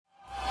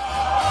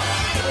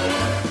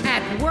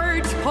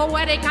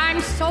poetic,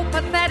 I'm so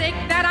pathetic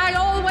that I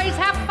always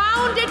have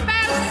found it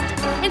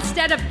best,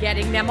 instead of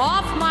getting them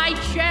off my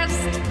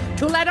chest,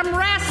 to let them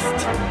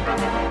rest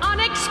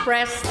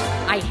unexpressed.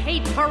 I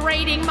hate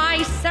parading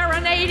my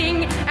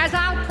serenading, as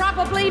I'll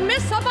probably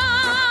miss a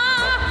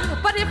bar.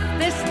 But if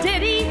this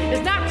ditty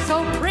is not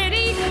so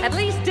pretty, at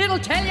least it'll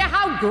tell you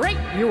how great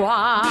you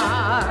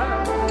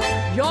are.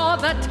 You're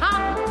the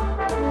top,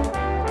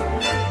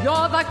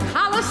 you're the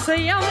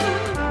Coliseum,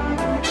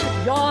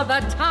 you're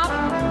the top,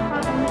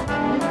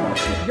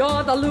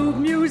 you're the Louvre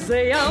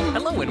Museum.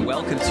 Hello and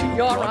welcome to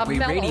Broadway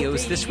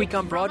Radio's This Week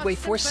on Broadway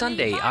for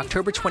Sunday,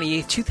 October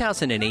 28th,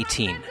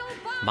 2018.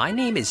 My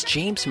name is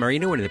James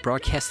Marino, and in the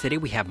broadcast today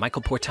we have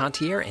Michael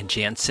Portantiere and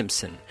Jan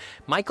Simpson.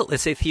 Michael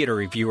is a theater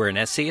reviewer and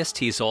essayist.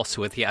 He is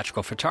also a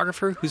theatrical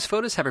photographer whose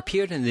photos have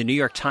appeared in the New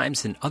York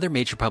Times and other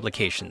major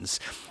publications.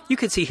 You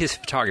can see his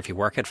photography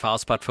work at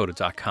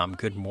filespotphoto.com.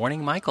 Good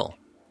morning, Michael.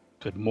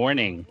 Good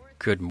morning.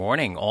 Good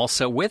morning.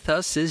 Also with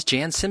us is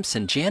Jan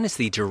Simpson. Jan is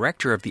the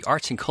director of the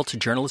Arts and Culture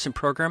Journalism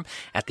program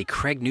at the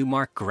Craig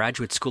Newmark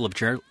Graduate School of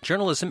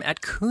Journalism at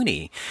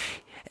CUNY.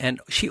 And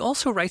she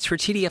also writes for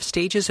TDF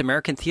Stages,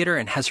 American Theater,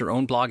 and has her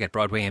own blog at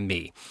Broadway and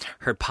Me.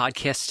 Her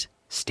podcast,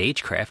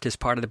 Stagecraft, is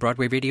part of the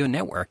Broadway Radio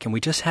Network, and we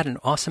just had an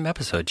awesome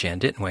episode, Jan,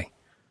 didn't we?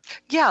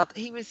 Yeah,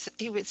 he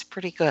was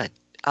pretty good.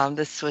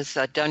 This was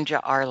Dunja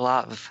Our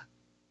Love.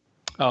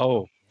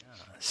 Oh.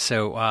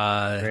 So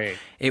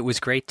it was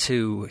great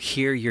to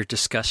hear your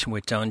discussion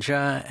with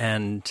Dunja,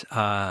 and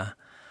I'm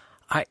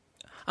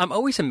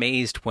always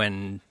amazed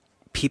when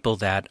people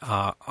that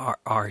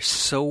are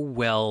so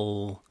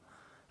well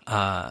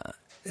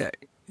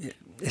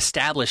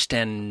established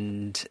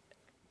and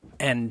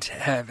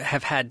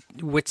have had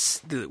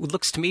what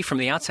looks to me from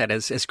the outside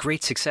as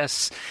great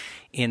success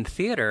in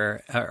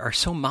theater are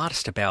so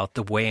modest about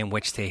the way in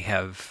which they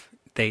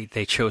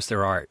chose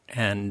their art,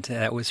 and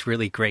that was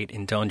really great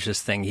in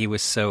Dunja's thing. He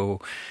was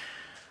so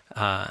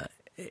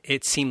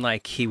it seemed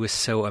like he was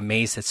so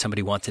amazed that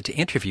somebody wanted to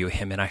interview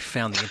him, and I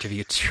found the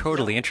interview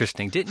totally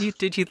interesting. Did you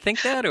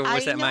think that, or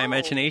was that my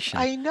imagination?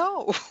 I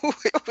know.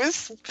 It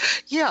was,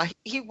 yeah,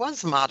 he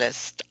was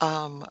modest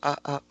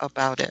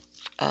about it.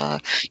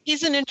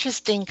 He's an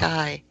interesting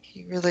guy.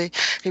 He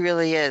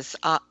really is.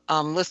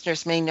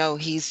 Listeners may know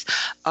he's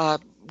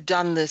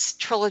done this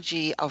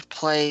trilogy of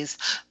plays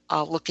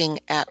looking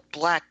at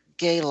Black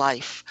gay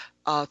life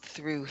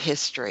through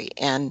history.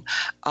 And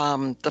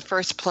the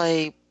first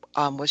play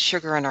was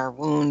Sugar in Our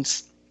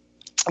Wounds,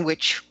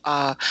 which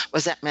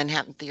was at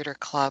Manhattan Theater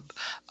Club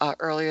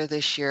earlier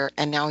this year.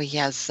 And now he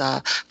has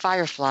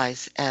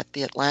Fireflies at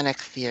the Atlantic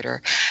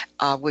Theater,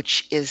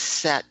 which is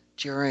set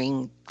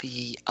during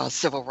the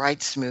Civil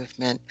Rights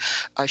Movement.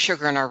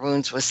 Sugar in Our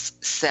Wounds was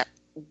set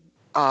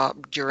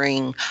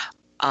during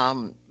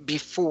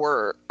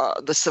before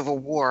the Civil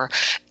War.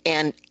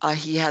 And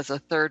he has a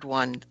third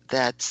one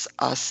that's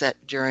set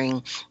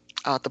during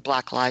the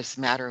Black Lives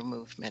Matter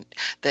movement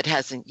that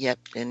hasn't yet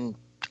been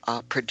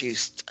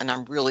produced, and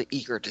I'm really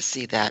eager to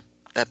see that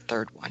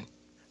third one.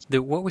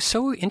 What was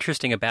so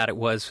interesting about it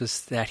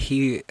was that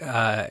he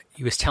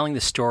was telling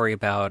the story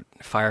about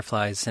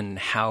Fireflies and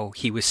how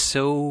he was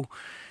so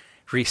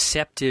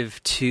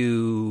receptive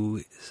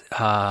to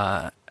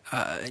a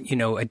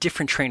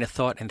different train of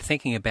thought and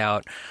thinking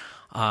about.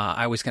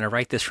 I was going to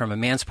write this from a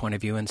man's point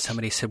of view, and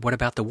somebody said, "What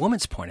about the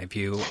woman's point of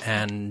view?"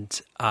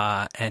 And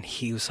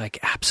he was like,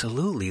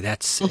 "Absolutely,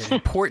 that's an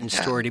important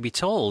story to be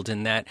told."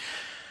 And that,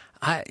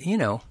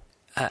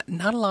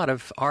 not a lot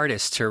of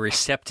artists are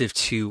receptive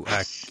to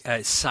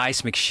a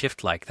seismic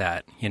shift like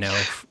that,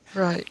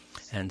 Right.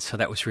 And so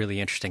that was really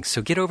interesting.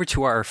 So get over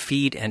to our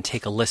feed and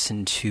take a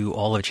listen to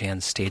all of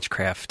Jan's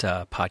Stagecraft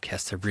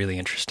podcasts. They're really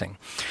interesting.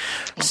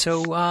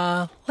 So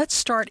let's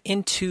start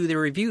into the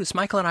reviews.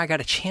 Michael and I got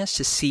a chance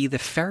to see The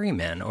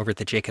Ferryman over at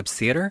the Jacobs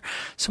Theater.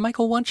 So,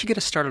 Michael, why don't you get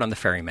us started on The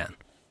Ferryman?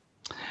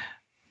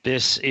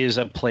 This is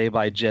a play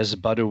by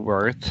Jez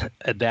Butterworth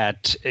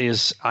that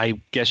is, I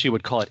guess you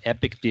would call it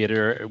epic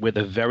theater, with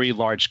a very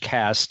large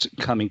cast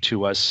coming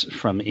to us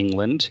from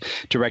England,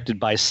 directed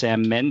by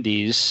Sam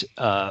Mendes,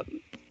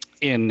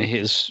 in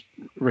his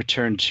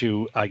return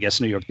to, I guess,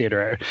 New York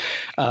Theater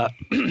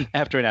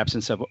after an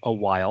absence of a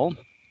while.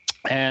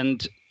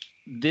 And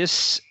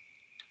this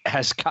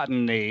has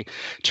gotten a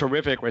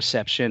terrific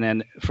reception,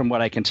 and from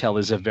what I can tell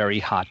is a very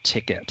hot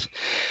ticket.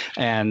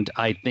 And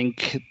I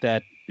think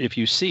that if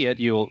you see it,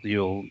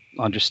 you'll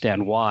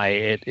understand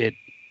why.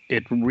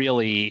 It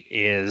really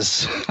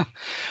is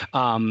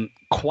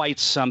quite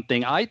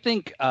something. I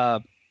think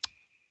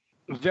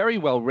very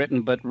well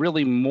written, but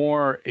really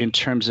more in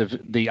terms of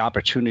the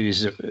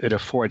opportunities it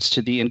affords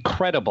to the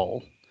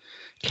incredible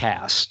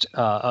cast,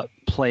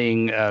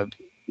 playing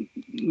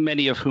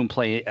many of whom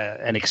play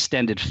an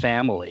extended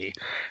family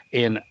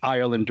in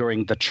Ireland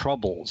during the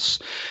Troubles.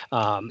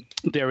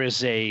 There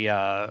is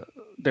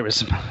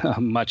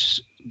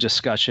much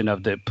discussion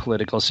of the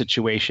political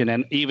situation,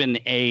 and even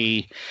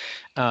a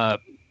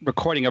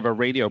recording of a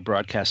radio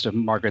broadcast of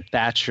Margaret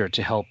Thatcher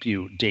to help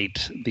you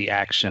date the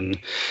action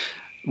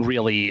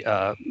really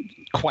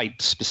quite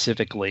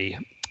specifically.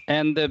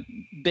 And the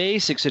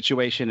basic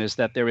situation is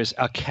that there is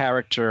a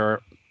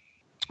character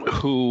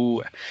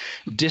who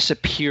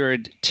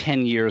disappeared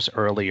 10 years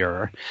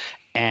earlier,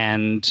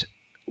 and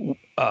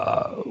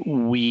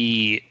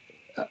we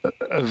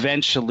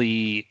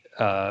eventually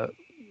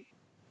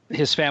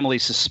his family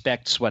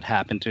suspects what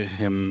happened to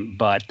him,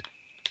 but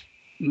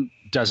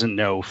doesn't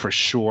know for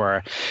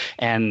sure.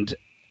 And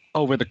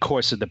over the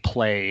course of the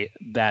play,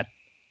 that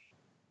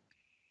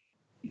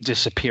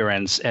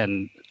disappearance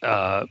and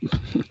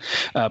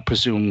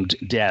presumed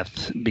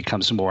death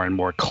becomes more and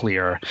more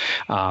clear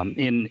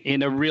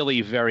in a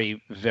really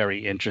very,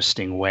 very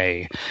interesting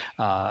way.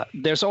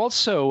 There's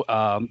also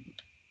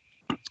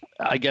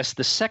I guess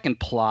the second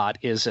plot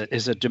is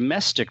a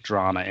domestic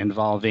drama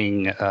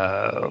involving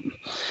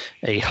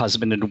a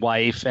husband and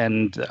wife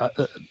and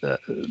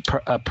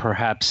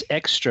perhaps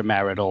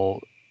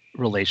extramarital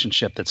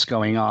relationship that's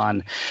going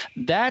on.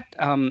 That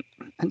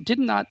did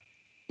not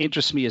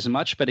interest me as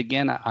much, but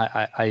again,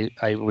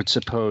 I would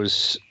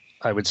suppose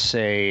I would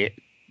say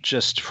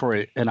just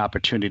for an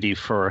opportunity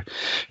for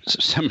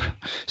some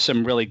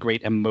really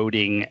great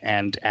emoting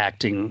and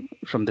acting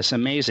from this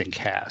amazing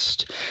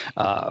cast.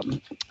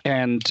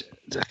 And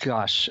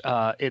gosh,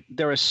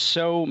 there are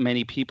so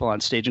many people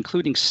on stage,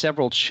 including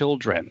several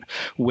children,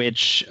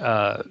 which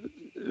for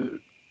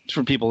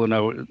people who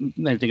know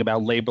anything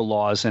about labor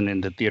laws and in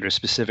the theater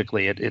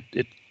specifically,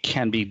 it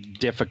can be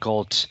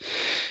difficult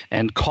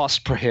and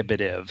cost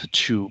prohibitive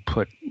to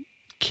put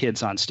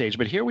kids on stage.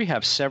 But here we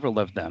have several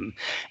of them.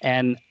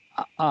 And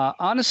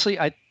honestly,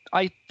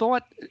 I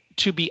thought,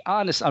 to be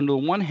honest, on the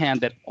one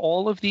hand, that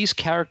all of these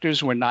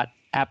characters were not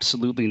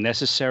absolutely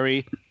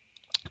necessary,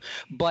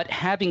 but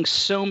having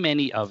so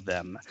many of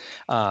them,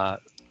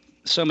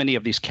 so many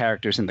of these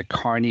characters in the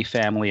Carney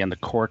family and the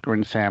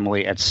Corcoran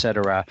family,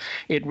 etc.,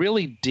 it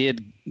really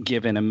did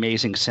give an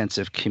amazing sense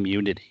of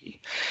community.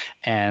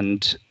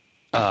 And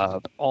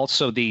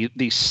also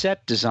the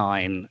set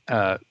design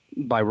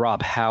by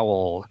Rob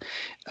Howell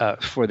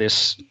for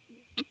this,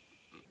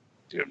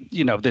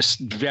 this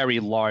very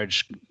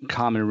large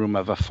common room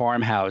of a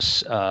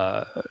farmhouse,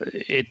 the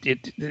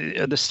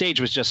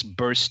stage was just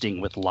bursting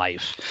with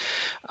life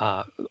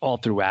all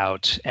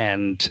throughout.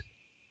 And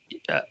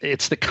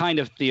it's the kind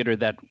of theater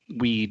that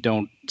we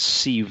don't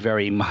see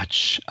very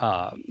much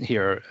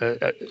here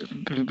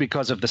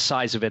because of the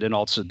size of it and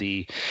also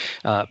the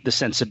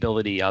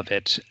sensibility of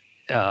it.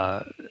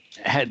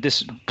 Had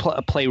this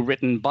play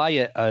written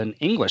by an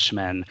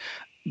Englishman,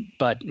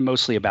 but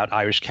mostly about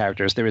Irish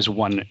characters. There is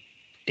one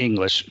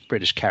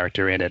English-British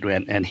character in it,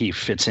 and he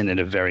fits in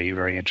a very,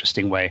 very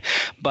interesting way.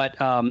 But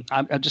I'm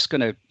just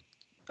going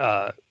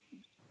to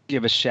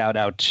give a shout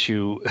out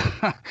to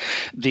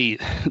the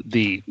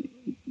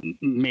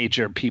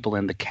major people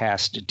in the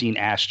cast: Dean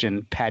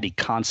Ashton, Paddy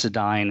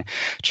Considine,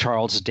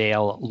 Charles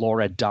Dale,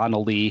 Laura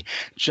Donnelly,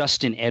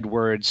 Justin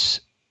Edwards,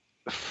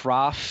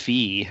 Fra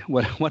Fee.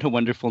 What a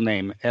wonderful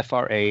name,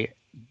 Frafee.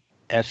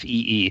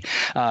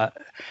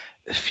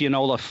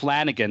 Fionnuala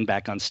Flanagan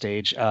back on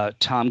stage,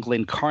 Tom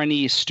Glyn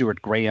Carney,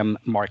 Stuart Graham,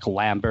 Mark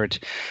Lambert,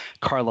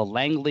 Carla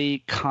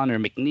Langley, Connor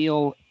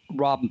McNeil,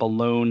 Rob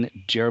Malone,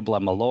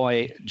 Jerbla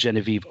Malloy,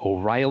 Genevieve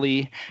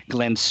O'Reilly,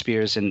 Glenn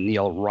Spears, and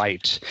Neil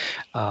Wright.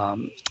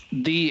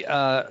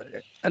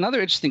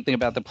 Another interesting thing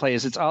about the play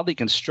is it's oddly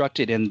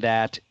constructed in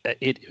that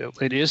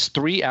it is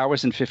 3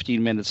 hours and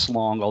 15 minutes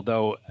long,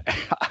 although,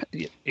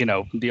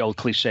 the old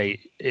cliche,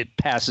 it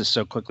passes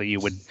so quickly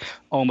you would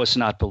almost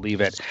not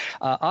believe it.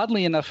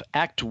 Oddly enough,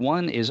 Act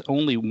 1 is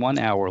only 1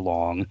 hour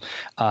long,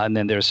 and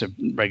then there's a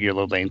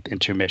regular length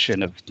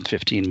intermission of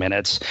 15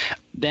 minutes.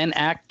 Then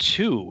Act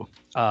 2,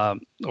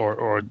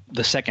 or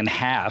the second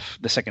half,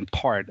 the second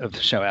part of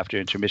the show after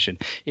intermission,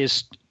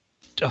 is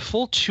a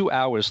full 2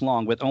 hours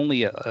long with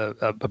only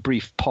a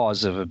brief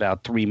pause of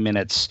about 3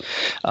 minutes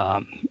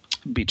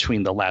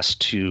between the last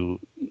two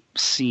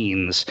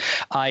scenes.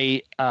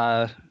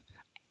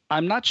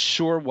 I'm not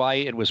sure why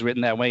it was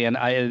written that way, and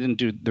I didn't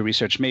do the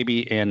research.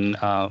 Maybe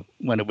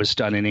when it was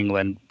done in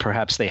England,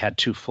 perhaps they had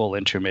 2 full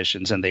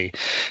intermissions, and they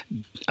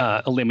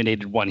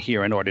eliminated one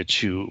here in order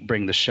to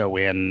bring the show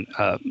in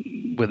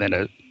within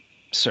a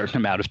certain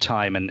amount of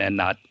time and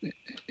not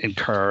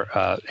incur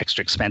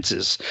extra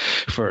expenses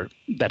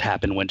that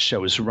happen when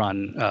shows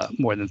run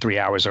more than 3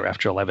 hours or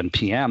after 11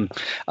 p.m.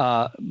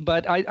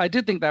 But I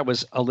did think that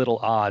was a little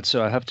odd,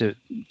 so I have to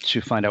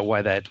find out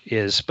why that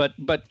is.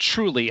 But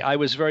truly, I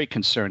was very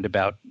concerned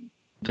about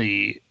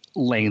the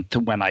length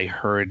when I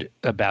heard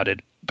about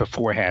it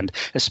beforehand,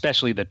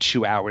 especially the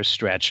 2 hour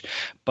stretch.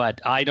 But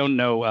I don't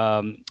know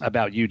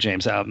about you,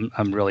 James.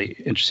 I'm really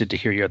interested to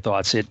hear your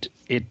thoughts.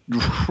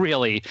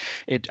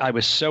 I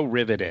was so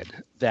riveted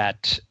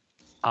that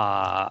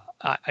I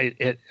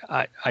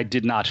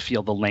did not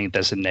feel the length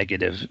as a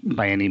negative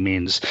by any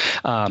means.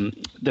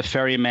 The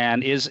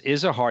Ferryman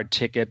is a hard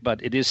ticket,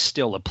 but it is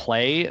still a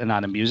play and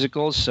not a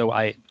musical. So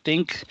I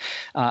think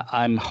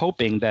I'm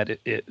hoping that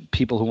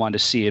people who want to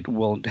see it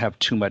won't have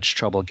too much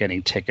trouble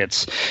getting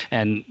tickets.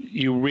 And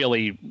you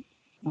really,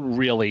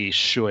 really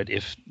should,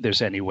 if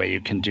there's any way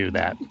you can do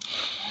that.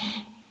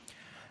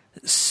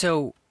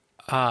 So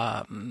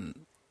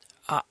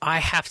I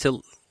have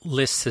to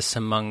list this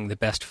among the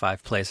best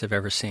 5 plays I've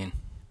ever seen.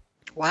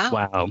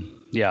 Wow.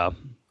 Yeah.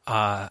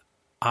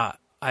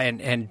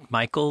 And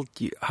Michael,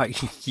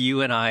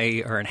 you and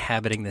I are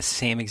inhabiting the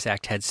same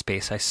exact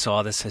headspace. I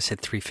saw this. I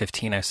said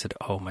 3:15. I said,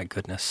 "Oh my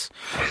goodness,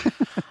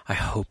 I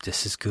hope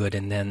this is good."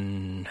 And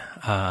then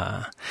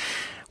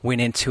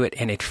went into it,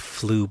 and it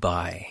flew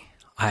by.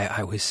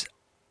 I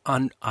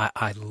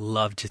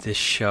loved this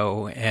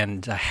show,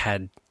 and I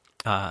had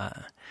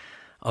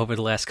over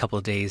the last couple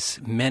of days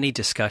many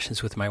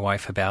discussions with my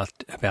wife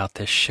about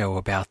this show,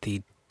 about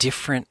the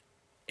different.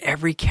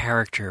 Every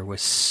character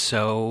was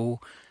so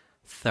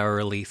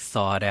thoroughly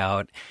thought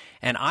out,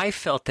 and I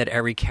felt that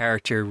every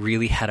character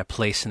really had a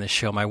place in the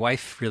show. My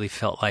wife really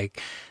felt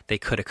like they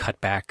could have cut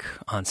back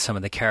on some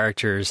of the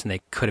characters and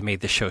they could have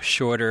made the show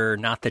shorter.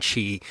 Not that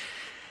she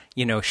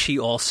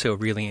also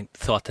really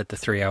thought that the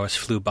 3 hours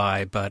flew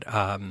by, but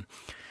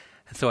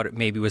I thought it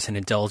maybe was an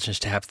indulgence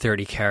to have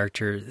 30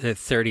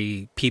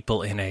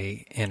 people in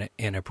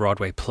a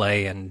Broadway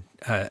play, and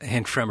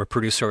from a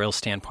producerial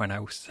standpoint,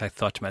 I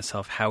thought to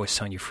myself, how is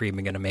Sonia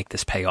Friedman going to make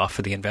this pay off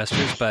for the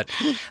investors? But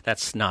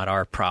that's not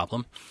our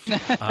problem.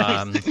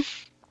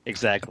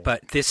 Exactly.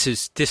 But this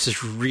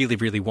is really,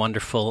 really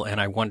wonderful, and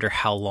I wonder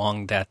how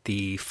long that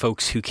the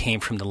folks who came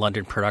from the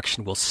London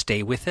production will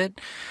stay with it.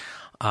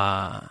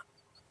 I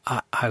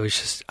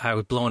was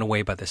blown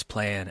away by this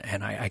play,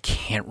 and I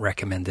can't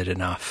recommend it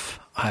enough.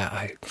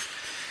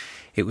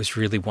 It was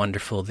really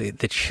wonderful.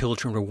 The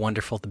children were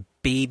wonderful. The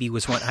baby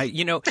was one.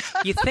 You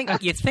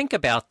think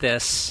about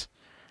this.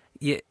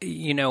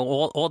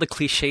 All the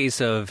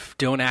cliches of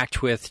don't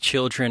act with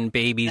children,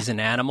 babies, and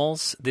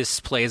animals.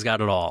 This play's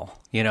got it all.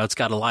 It's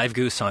got a live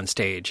goose on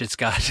stage. It's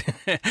got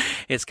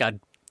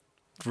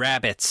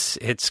rabbits.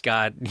 It's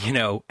got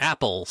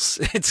apples.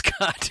 It's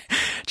got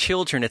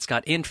children. It's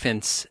got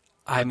infants.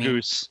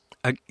 Goose.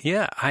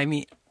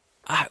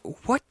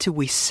 What do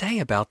we say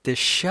about this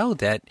show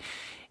that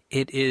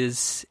it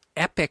is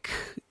epic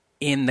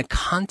in the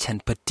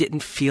content, but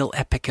didn't feel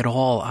epic at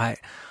all? I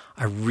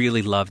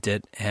really loved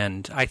it,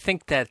 and I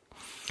think that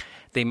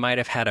they might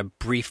have had a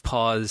brief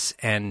pause,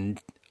 and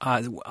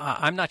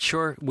I'm not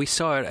sure. We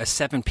saw a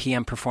 7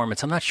 p.m.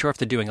 performance. I'm not sure if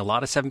they're doing a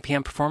lot of 7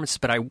 p.m. performances,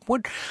 but I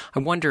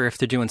wonder if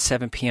they're doing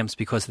 7 p.m.s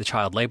because of the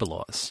child labor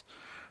laws.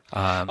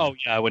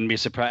 I wouldn't be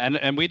surprised.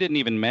 And we didn't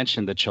even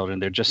mention the children.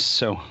 They're just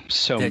so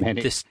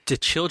many. The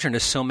children are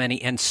so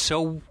many and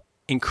so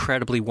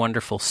incredibly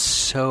wonderful,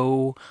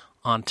 so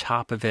on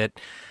top of it.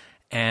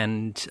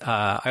 And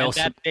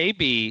that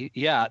baby,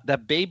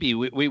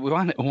 we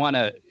want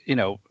to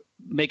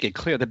make it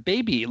clear. The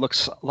baby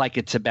looks like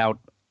it's about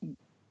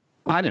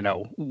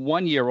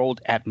 1 year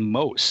old at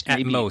most.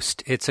 At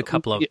most, it's a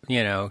couple of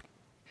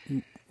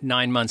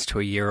 9 months to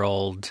a year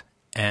old.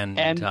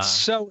 And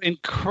so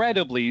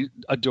incredibly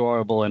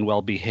adorable and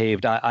well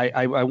behaved.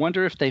 I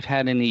wonder if they've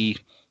had any.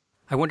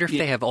 I wonder if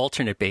they have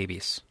alternate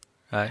babies.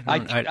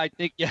 I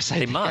think yes.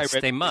 They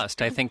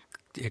must. I think.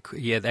 I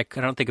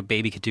don't think a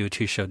baby could do a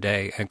 2-show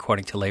day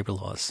according to labor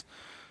laws.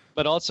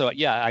 But also,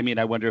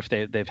 I wonder if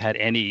they've had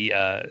any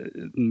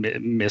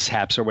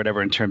mishaps or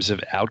whatever in terms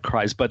of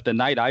outcries. But the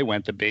night I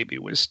went, the baby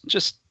was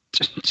just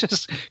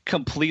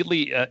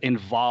completely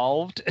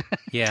involved,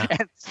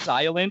 and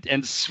silent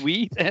and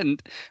sweet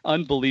and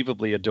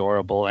unbelievably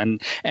adorable,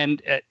 and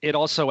it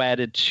also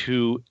added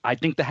to, I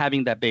think,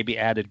 having that baby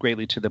added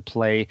greatly to the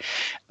play,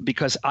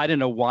 because I don't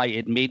know why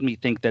it made me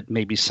think that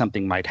maybe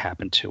something might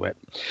happen to it.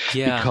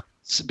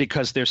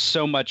 Because there's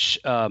so much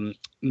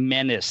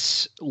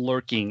menace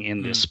lurking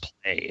in this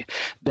play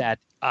that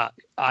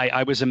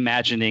I was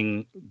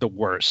imagining the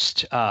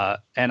worst,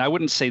 and I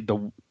wouldn't say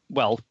the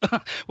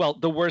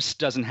worst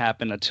doesn't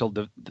happen until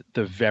the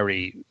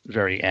very,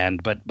 very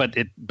end. But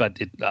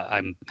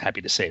I'm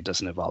happy to say it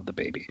doesn't involve the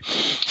baby.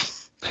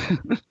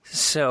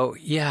 So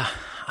the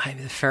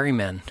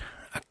Ferryman,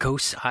 a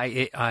ghost.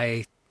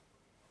 I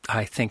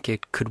think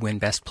it could win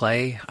Best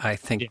Play. I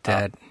think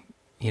that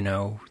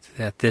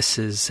that this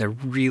is a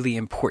really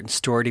important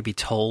story to be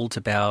told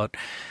about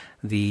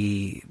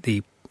the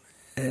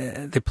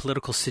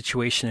political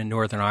situation in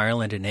Northern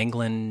Ireland and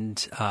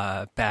England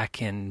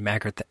back in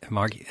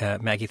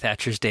Maggie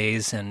Thatcher's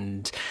days,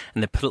 and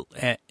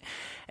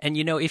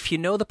if you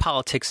know the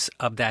politics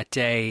of that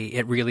day,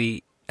 it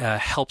really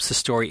helps the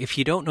story. If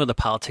you don't know the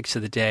politics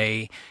of the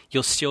day,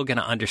 you're still going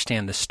to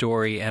understand the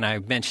story. And I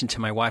mentioned to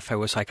my wife, I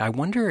was like, I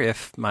wonder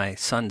if my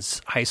son's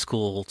high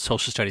school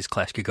social studies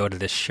class could go to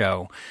this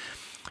show.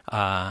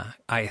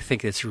 I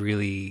think it's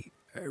really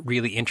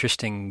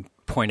interesting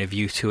point of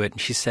view to it. And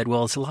she said,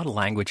 well, it's a lot of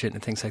language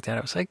and things like that.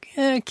 I was like,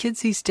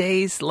 kids these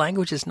days,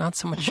 language is not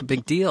so much a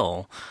big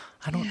deal.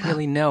 I don't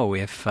really know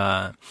if,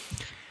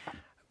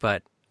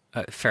 but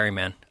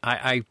Ferryman,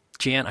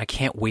 Jan, I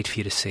can't wait for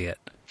you to see it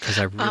because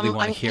I really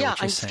want to hear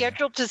what you're saying. I'm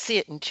scheduled to see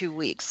it in 2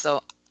 weeks.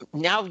 So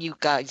now you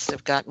guys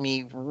have got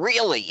me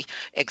really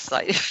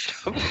excited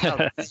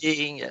about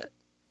seeing it.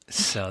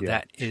 So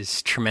that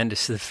is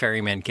tremendous. The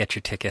Ferryman, get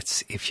your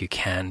tickets if you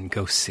can.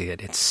 Go see it.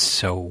 It's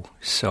so,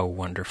 so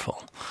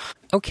wonderful.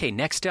 Okay,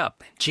 next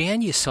up.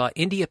 Jan, you saw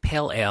India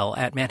Pale Ale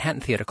at Manhattan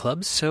Theatre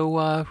Club,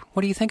 so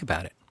what do you think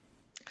about it?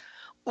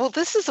 Well,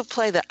 this is a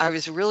play that I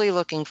was really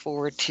looking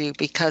forward to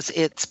because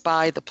it's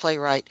by the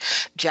playwright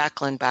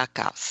Jacqueline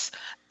Backhouse.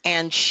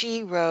 And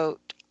she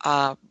wrote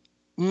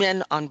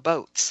Men on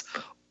Boats,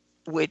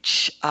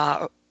 which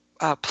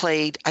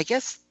played, I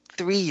guess,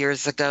 3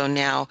 years ago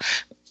now,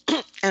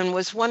 and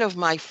was one of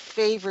my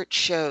favorite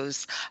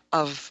shows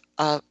of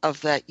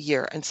that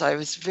year. And so I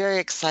was very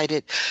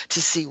excited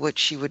to see what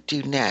she would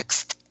do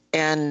next.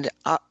 And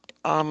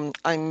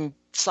I'm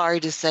sorry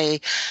to say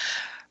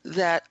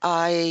that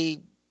I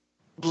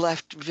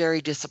left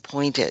very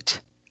disappointed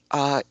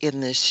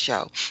in this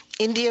show.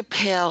 India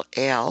Pale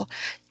Ale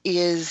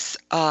is,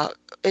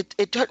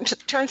 it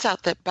turns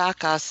out that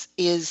Bacchus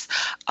is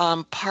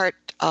part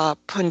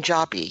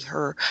Punjabi.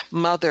 Her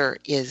mother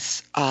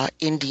is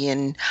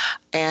Indian,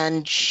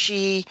 and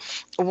she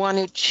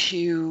wanted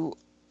to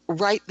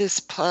write this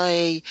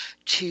play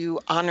to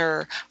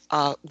honor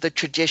the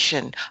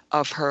tradition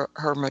of her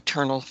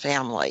maternal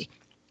family.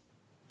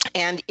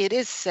 And it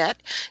is set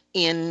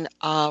in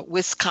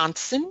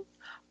Wisconsin,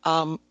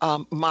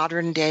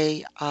 modern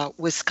day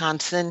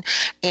Wisconsin,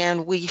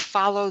 and we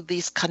follow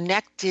these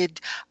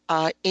connected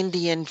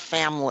Indian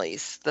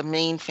families. The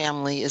main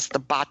family is the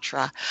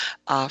Batra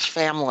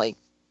family.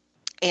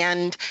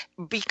 And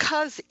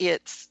because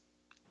it's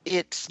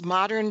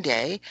modern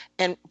day,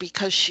 and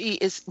because she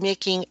is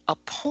making a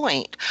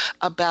point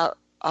about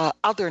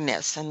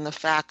otherness and the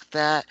fact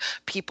that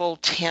people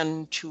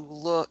tend to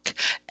look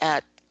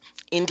at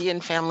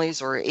Indian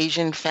families or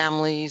Asian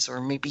families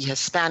or maybe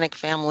Hispanic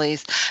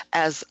families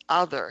as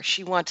other.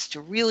 She wants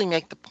to really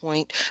make the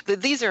point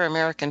that these are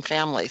American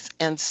families.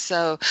 And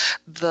so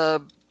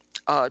the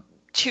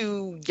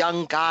two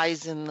young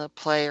guys in the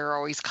play are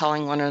always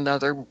calling one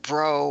another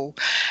bro.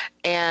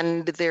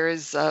 And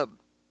there's a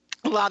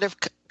lot of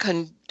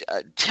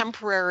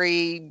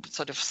contemporary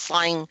sort of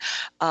slang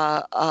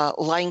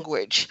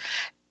language.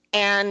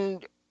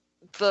 And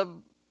the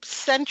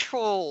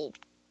central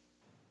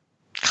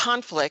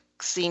conflict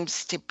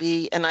seems to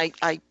be, and I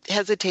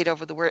hesitate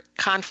over the word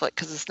conflict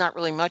because it's not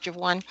really much of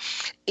one,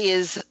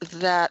 is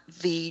that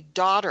the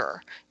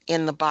daughter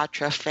in the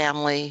Batra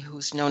family,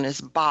 who's known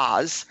as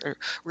Baz, her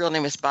real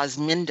name is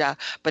Bazminda,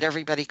 but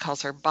everybody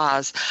calls her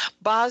Baz.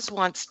 Baz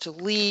wants to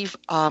leave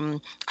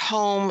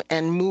home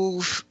and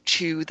move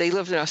to, they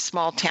live in a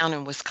small town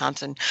in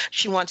Wisconsin.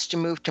 She wants to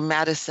move to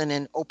Madison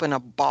and open a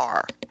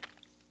bar.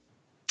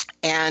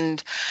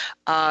 And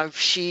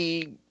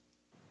she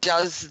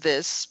does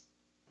this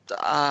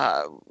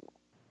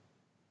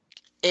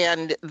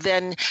and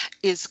then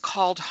is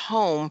called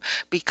home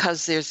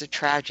because there's a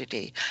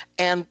tragedy.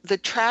 And the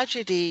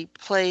tragedy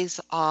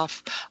plays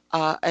off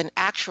an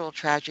actual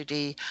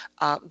tragedy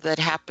that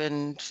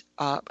happened,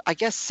 I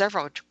guess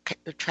several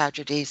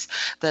tragedies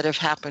that have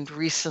happened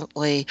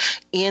recently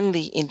in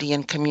the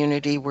Indian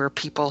community where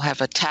people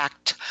have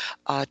attacked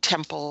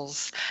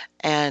temples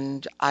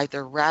and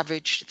either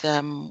ravaged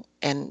them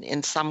and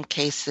in some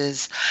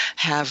cases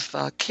have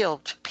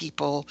killed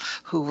people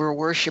who were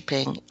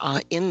worshiping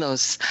in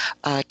those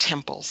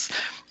temples.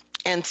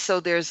 And so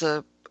there's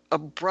a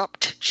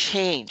abrupt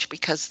change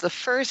because the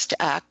first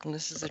act, and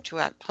this is a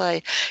 2-act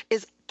play,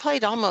 is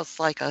played almost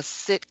like a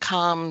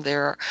sitcom.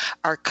 There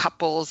are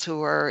couples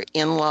who are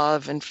in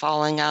love and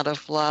falling out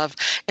of love,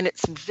 and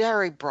it's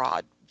very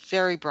broad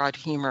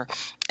humor.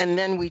 And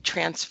then we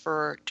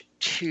transfer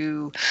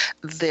to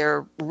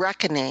their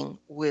reckoning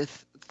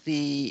with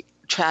the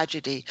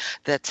tragedy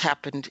that's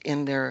happened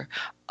in their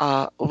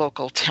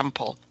local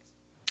temple.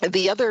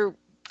 The other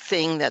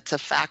thing that's a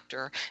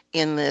factor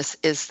in this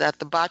is that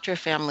the Batra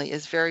family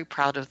is very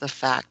proud of the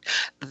fact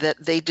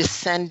that they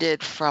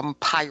descended from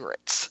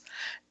pirates,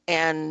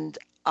 and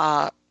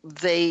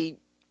they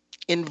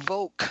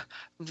invoke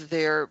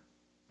their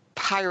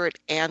pirate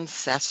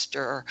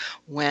ancestor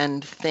when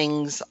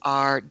things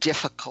are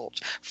difficult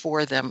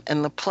for them.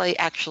 And the play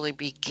actually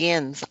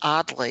begins,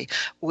 oddly,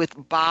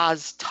 with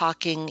Baz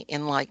talking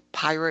in like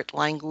pirate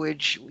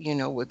language,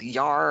 with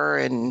yar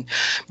and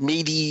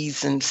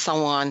mateys and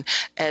so on,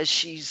 as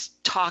she's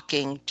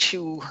talking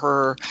to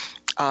her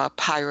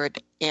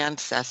pirate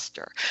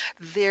ancestor.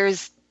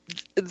 This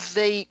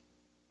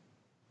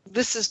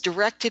is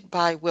directed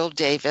by Will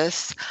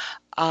Davis.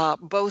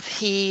 Both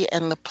he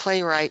and the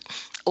playwright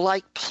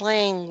like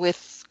playing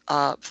with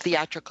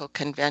theatrical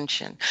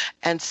convention.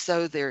 And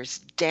so there's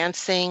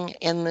dancing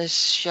in this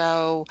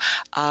show.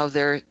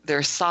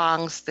 There's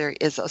songs. There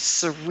is a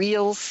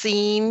surreal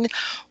scene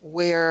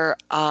where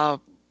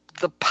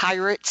the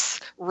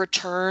pirates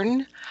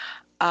return.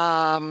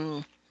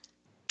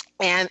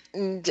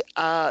 And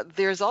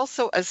there's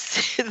also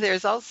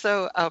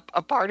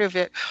a part of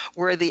it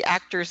where the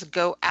actors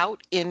go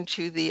out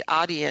into the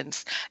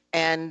audience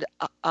and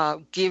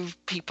give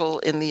people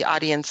in the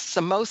audience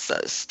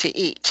samosas to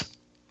eat.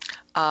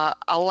 A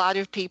lot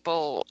of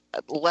people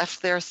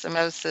left their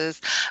samosas.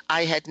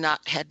 I had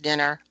not had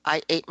dinner.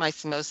 I ate my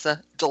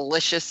samosa.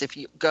 Delicious. If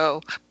you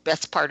go,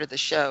 best part of the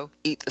show,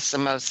 eat the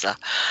samosa.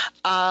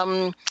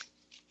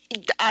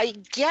 I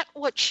get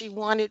what she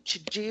wanted to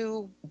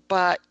do,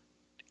 but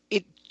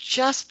it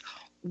just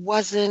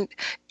wasn't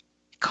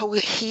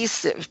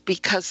cohesive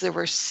because there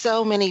were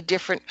so many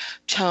different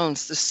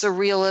tones, the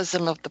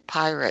surrealism of the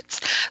pirates,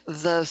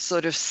 the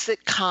sort of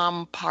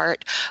sitcom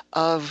part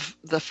of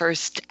the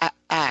first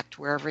act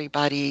where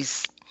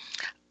everybody's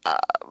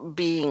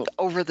being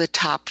over the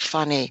top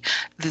funny,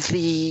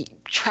 the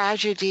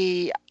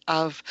tragedy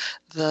of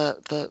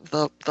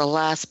the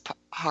last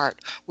part,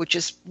 which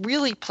is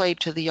really played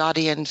to the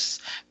audience,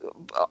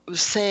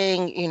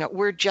 saying, you know,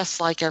 we're just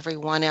like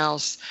everyone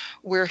else,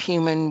 we're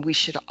human, we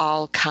should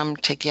all come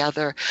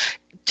together.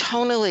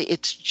 Tonally,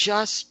 it's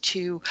just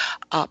too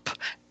up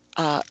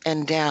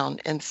and down,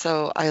 and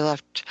so I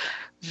left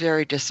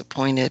very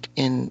disappointed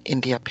in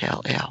India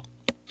Pale Ale.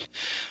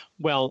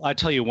 Well, I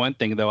tell you one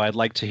thing, though. I'd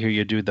like to hear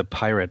you do the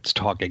Pirates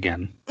talk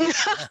again.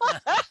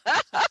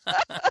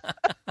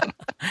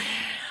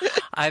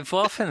 I've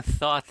often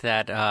thought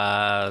that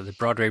the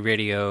Broadway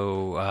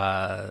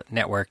Radio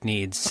Network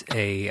needs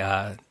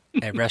a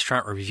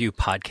restaurant review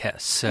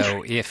podcast.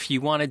 So if you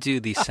want to do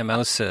the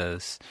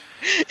samosas,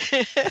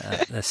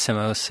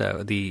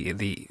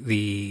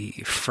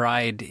 the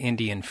fried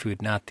Indian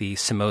food, not the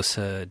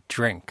samosa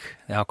drink,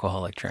 the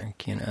alcoholic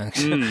drink, you know,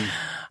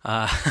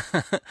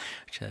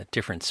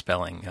 different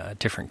spelling,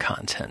 different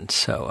content.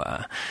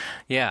 So,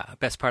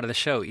 best part of the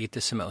show, eat the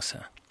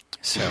samosa.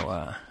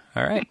 So,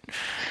 all right.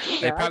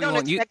 Yeah, I don't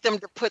expect them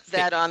to put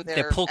that on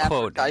their pull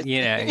quote.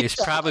 Yeah, it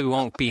probably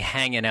won't be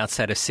hanging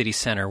outside of City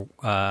Center,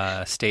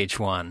 Stage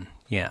 1.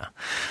 Yeah.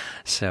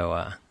 So,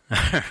 all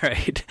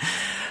right.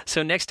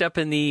 So next up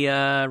in the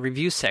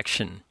review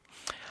section,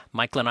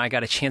 Michael and I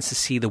got a chance to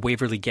see the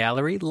Waverly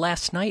Gallery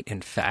last night,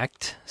 in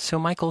fact. So,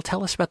 Michael,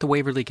 tell us about the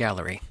Waverly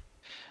Gallery.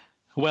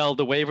 Well,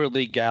 the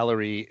Waverly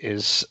Gallery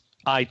is,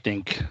 I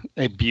think,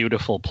 a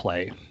beautiful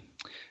play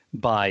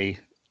by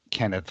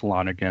Kenneth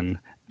Lonergan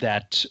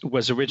that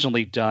was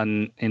originally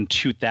done in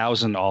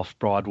 2000 off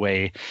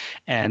Broadway,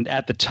 and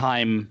at the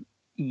time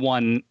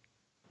won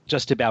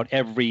just about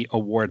every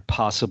award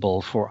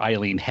possible for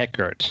Eileen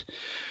Heckert,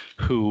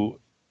 who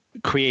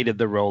created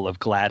the role of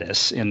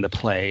Gladys in the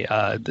play.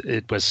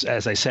 It was,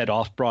 as I said,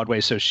 off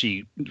Broadway, so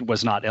she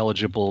was not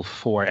eligible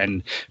for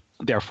and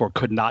therefore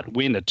could not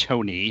win a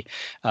Tony.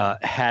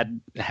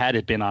 Had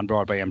it been on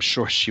Broadway, I'm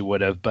sure she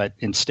would have, but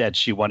instead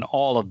she won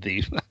all of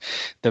the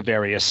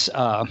various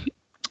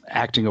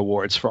acting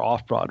awards for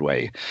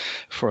off-Broadway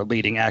for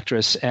leading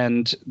actress.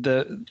 And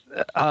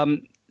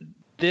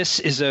this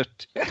is,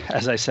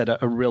 as I said,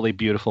 a really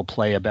beautiful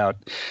play about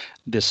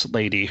this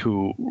lady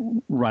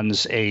who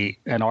runs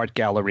an art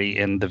gallery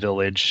in the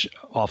Village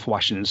off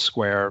Washington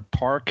Square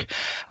Park.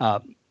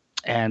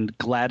 And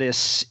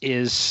Gladys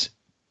is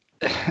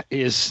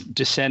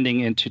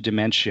descending into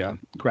dementia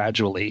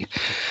gradually,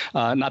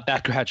 not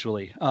that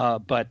gradually,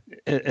 but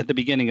at the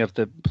beginning of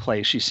the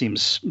play, she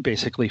seems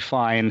basically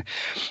fine.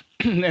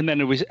 And then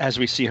as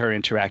we see her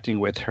interacting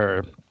with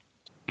her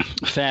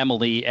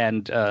family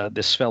and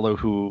this fellow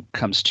who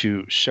comes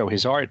to show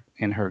his art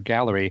in her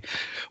gallery,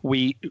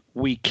 we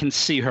can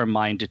see her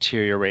mind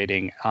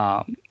deteriorating.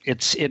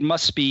 It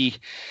must be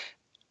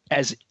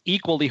as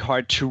equally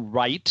hard to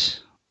write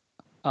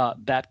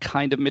that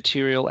kind of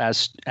material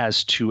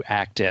as to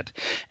act it.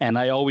 And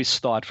I always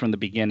thought from the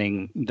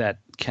beginning that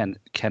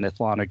Kenneth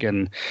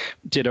Lonergan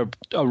did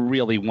a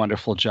really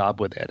wonderful job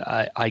with it.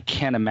 I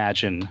can't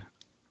imagine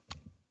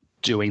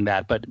doing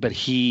that, but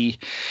he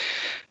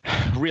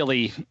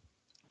really,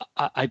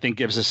 I think,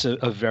 gives us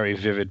a very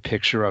vivid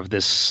picture of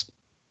this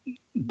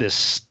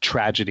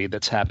tragedy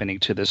that's happening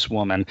to this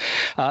woman.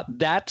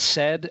 That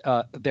said,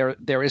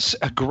 there is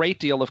a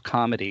great deal of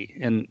comedy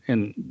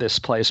in this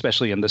play,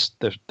 especially in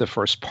the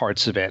first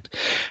parts of it,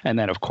 and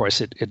then of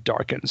course it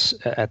darkens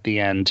at the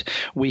end.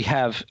 We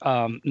have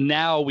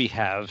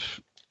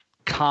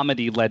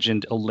comedy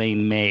legend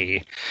Elaine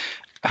May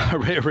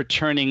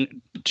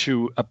returning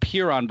to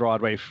appear on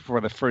Broadway for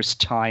the first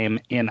time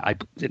in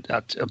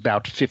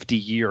about 50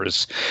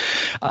 years.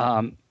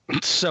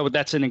 So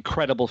that's an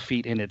incredible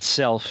feat in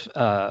itself.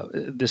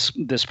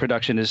 This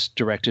production is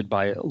directed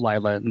by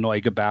Lila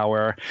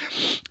Neugebauer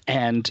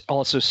and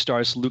also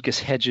stars Lucas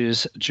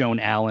Hedges,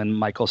 Joan Allen,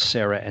 Michael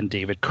Cera, and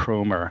David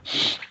Cromer.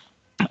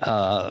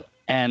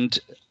 And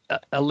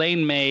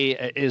Elaine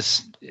May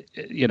is,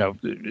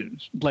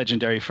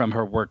 legendary from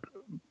her work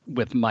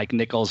with Mike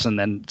Nichols, and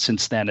then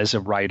since then as a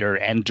writer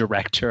and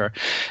director.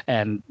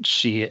 And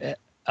she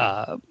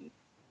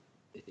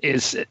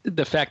is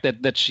the fact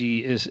that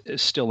she is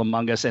still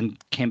among us and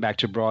came back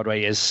to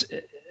Broadway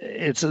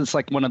it's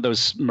like one of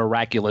those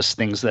miraculous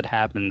things that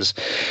happens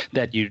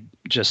that you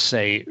just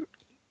say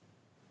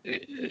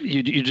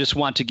you just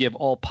want to give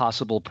all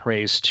possible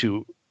praise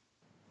to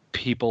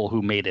people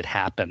who made it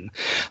happen.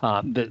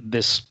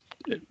 This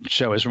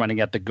show is running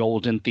at the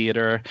Golden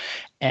Theater,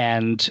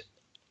 and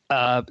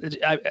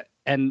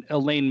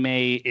Elaine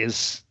May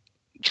is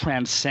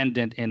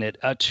transcendent in it.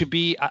 I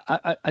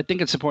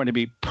think it's important to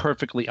be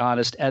perfectly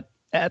honest.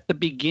 at the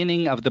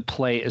beginning of the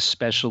play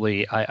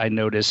especially, I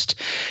noticed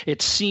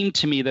it seemed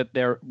to me that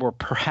there were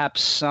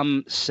perhaps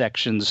some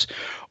sections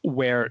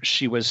where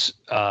she was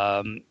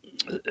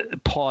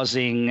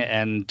pausing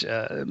and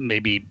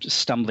maybe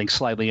stumbling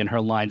slightly in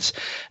her lines,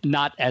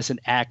 not as an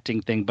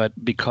acting thing, but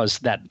because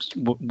that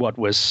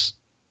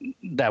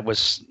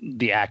was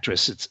the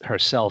actress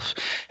herself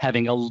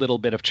having a little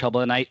bit of trouble.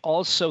 And I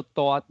also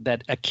thought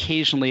that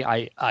occasionally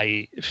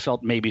I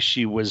felt maybe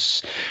she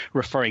was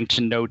referring to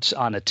notes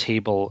on a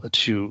table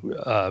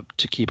to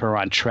keep her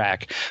on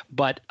track.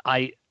 But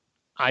I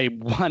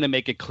want to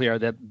make it clear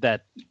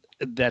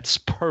that's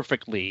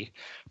perfectly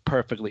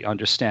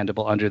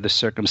understandable under the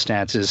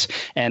circumstances.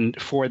 And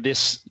for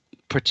this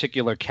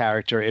particular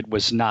character, it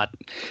was not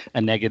a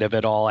negative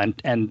at all.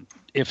 And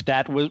if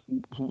that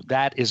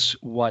is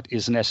what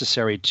is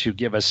necessary to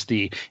give us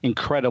the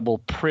incredible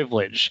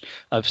privilege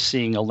of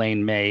seeing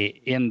Elaine May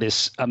in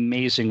this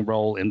amazing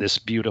role in this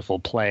beautiful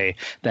play,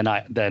 then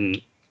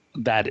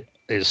that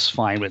is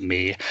fine with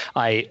me.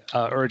 I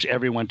urge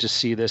everyone to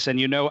see this. And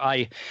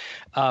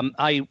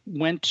I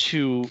went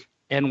to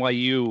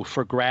NYU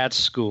for grad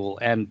school,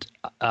 and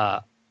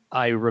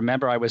I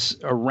remember I was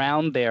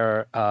around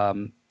there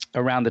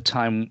around the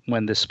time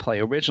when this play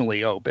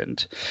originally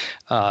opened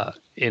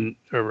in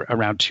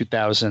around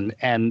 2000,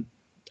 and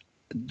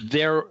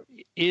there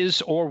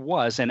is or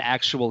was an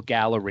actual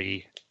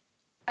gallery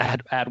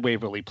at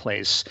Waverly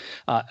Place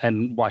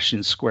and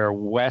Washington Square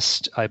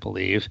West, I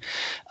believe,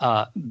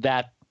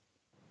 that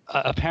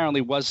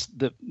apparently was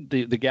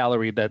the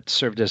gallery that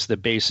served as the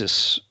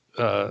basis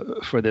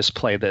for this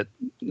play that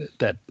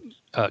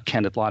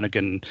Kenneth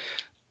Lonergan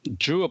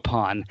drew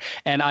upon.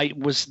 And I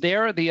was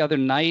there the other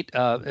night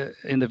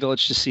in the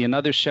Village to see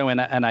another show,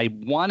 and I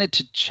wanted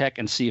to check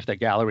and see if the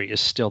gallery is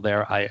still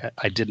there.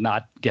 I did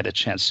not get a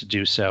chance to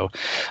do so,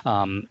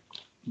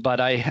 but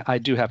I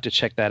do have to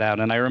check that out.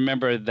 And I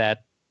remember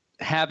that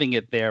having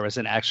it there as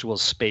an actual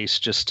space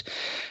just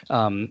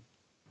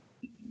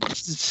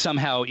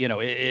somehow,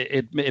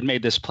 it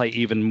made this play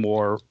even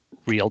more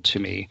real to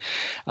me.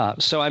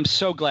 So I'm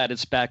so glad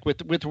it's back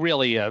with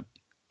really a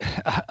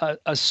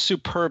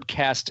superb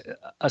cast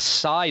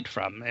aside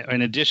from,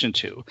 in addition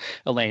to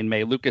Elaine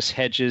May. Lucas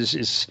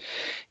Hedges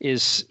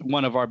is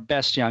one of our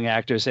best young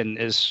actors and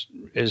is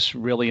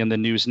really in the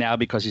news now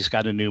because he's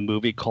got a new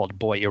movie called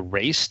Boy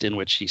Erased, in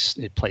which he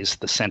plays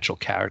the central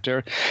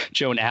character.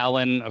 Joan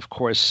Allen, of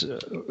course,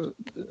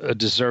 a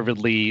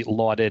deservedly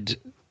lauded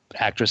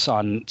actress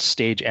on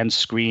stage and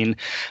screen.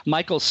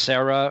 Michael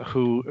Cera,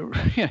 who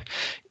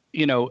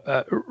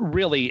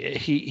really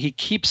he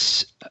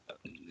keeps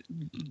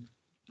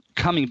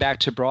coming back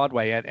to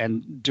Broadway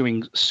and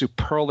doing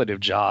superlative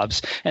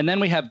jobs. And then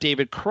we have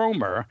David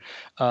Cromer,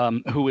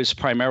 who is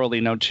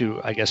primarily known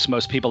to, I guess,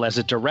 most people as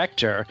a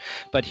director,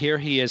 but here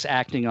he is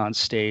acting on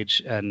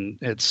stage, and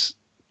it's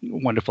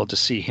wonderful to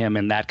see him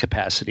in that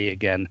capacity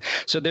again.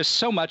 So there's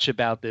so much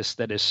about this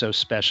that is so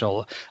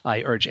special.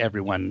 I urge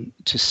everyone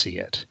to see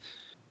it.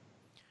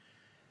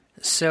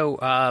 So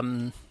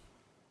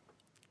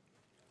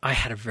I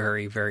had a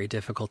very, very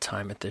difficult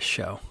time at this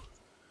show.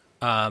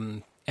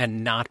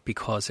 And not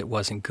because it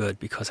wasn't good,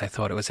 because I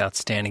thought it was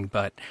outstanding,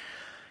 but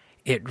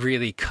it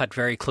really cut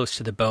very close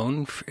to the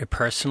bone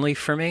personally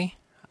for me.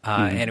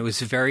 And it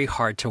was very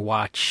hard to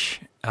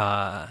watch.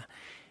 And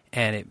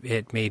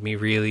it made me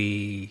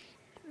really,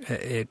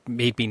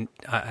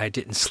 I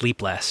didn't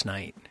sleep last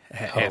night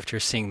after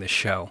seeing the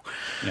show.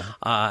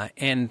 Yeah.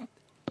 And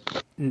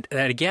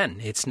that, again,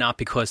 it's not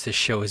because this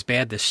show is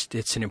bad.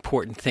 It's an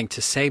important thing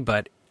to say,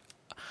 but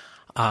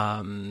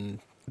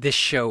this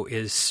show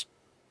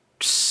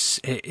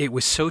it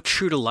was so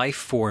true to life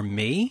for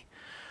me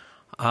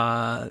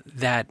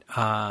that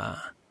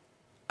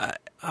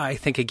I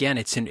think, again,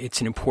 it's an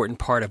important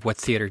part of what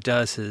theater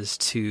does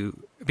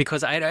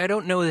because I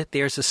don't know that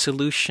there's a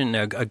solution,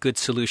 a good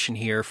solution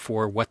here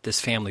for what this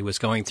family was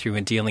going through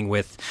in dealing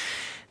with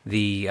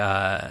the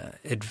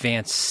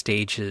advanced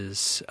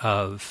stages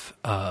of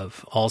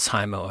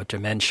Alzheimer or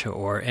dementia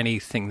or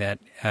anything that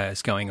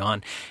is going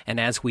on. And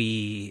as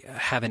we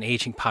have an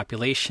aging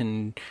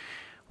population,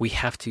 we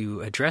have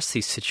to address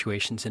these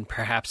situations, and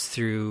perhaps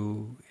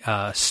through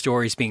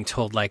stories being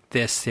told like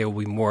this, there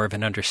will be more of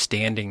an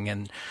understanding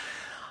and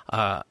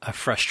a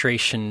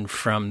frustration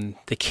from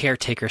the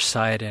caretaker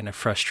side and a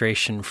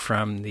frustration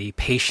from the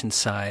patient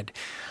side.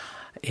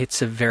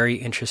 It's a very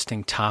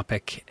interesting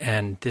topic,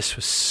 and this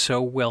was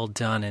so well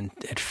done, and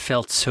it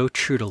felt so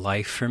true to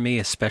life for me,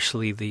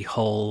 especially the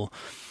whole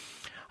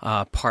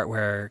part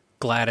where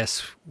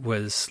Gladys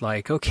was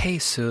like, okay,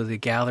 so the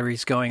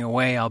gallery's going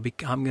away. I'm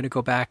going to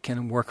go back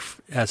and work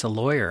as a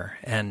lawyer.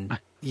 And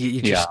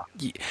you just,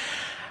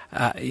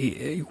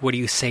 what do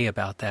you say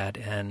about that?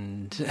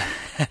 And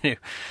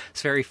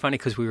it's very funny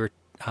because we were,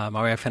 my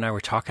wife and I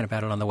were talking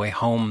about it on the way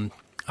home.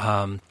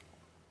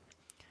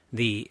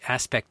 The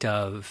aspect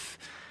of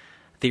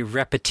the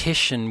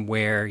repetition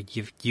where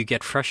you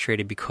get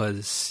frustrated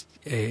because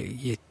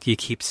you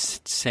keep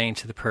saying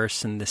to the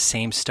person the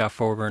same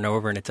stuff over and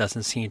over, and it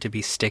doesn't seem to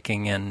be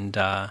sticking. And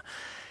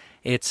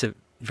it's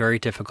very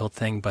difficult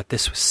thing, but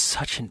this was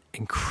such an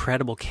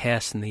incredible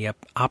cast, and the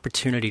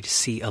opportunity to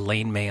see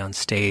Elaine May on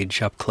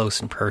stage up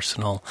close and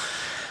personal,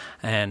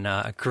 and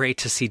great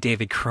to see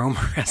David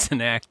Cromer as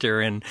an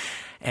actor, and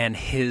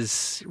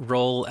his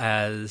role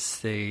as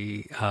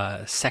the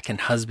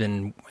second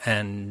husband,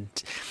 and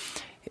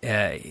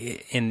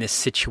in this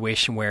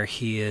situation where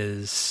he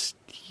is,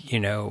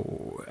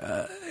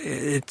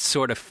 it's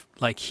sort of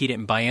like he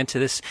didn't buy into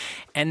this.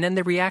 And then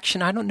the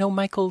reaction, I don't know,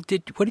 Michael,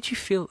 what did you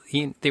feel?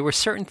 There were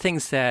certain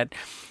things that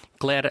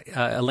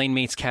Elaine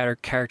May's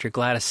character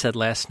Gladys said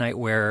last night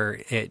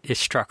where it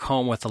struck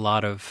home with a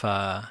lot of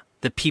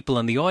the people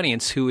in the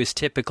audience, who is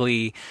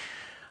typically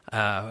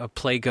a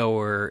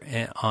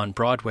playgoer on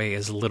Broadway,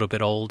 is a little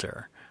bit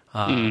older.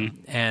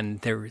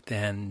 And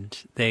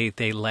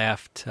they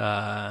laughed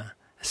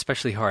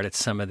especially hard at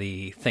some of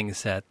the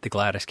things that the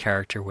Gladys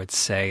character would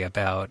say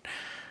about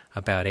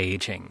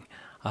aging.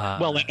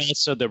 Well, and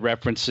also the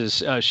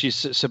references. She's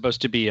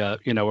supposed to be a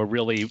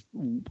really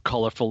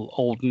colorful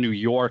old New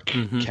York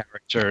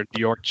character, New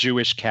York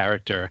Jewish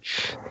character.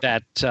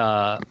 That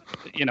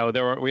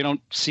we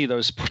don't see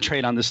those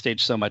portrayed on the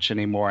stage so much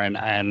anymore.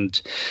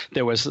 And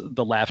there was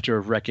the laughter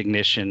of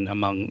recognition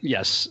among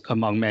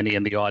many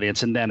in the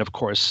audience. And then, of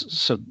course,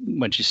 so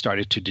when she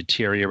started to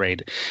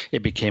deteriorate,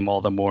 it became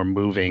all the more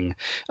moving.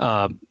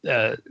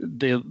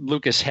 The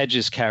Lucas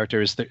Hedges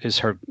character is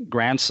her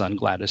grandson,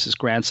 Gladys's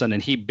grandson,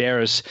 and he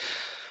bears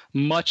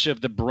much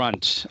of the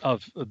brunt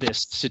of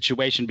this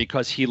situation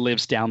because he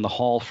lives down the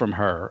hall from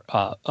her,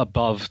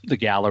 above the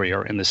gallery,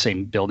 or in the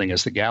same building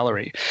as the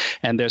gallery.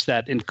 And there's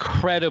that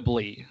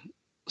incredibly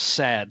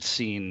sad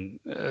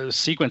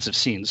sequence of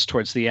scenes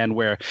towards the end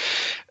where,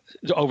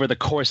 over the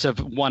course of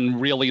one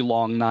really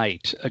long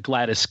night,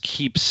 Gladys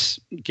keeps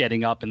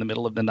getting up in the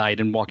middle of the night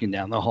and walking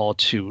down the hall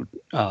to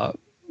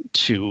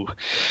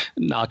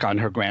knock on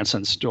her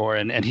grandson's door,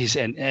 and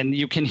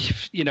you can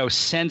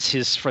sense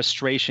his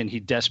frustration. He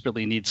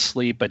desperately needs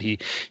sleep, but he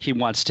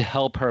wants to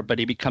help her, but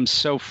he becomes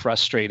so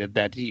frustrated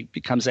that he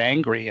becomes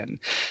angry, and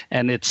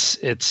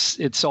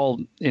it's all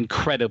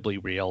incredibly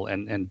real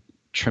and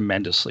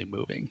tremendously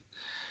moving.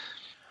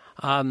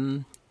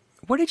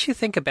 What did you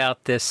think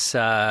about this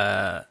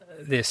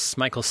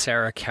Michael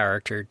Cera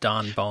character,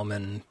 Don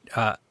Bowman?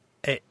 I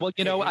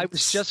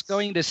was just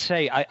going to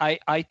say,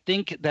 I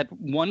think that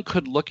one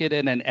could look at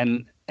it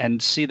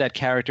and see that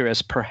character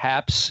as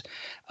perhaps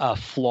a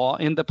flaw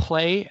in the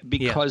play,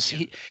 because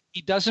he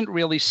doesn't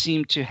really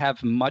seem to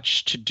have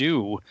much to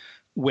do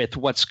with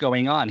what's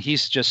going on.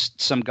 He's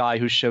just some guy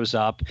who shows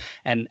up,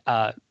 and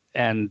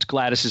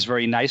Gladys is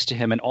very nice to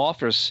him and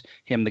offers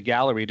him the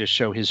gallery to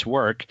show his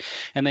work.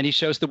 And then he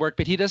shows the work,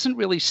 but he doesn't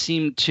really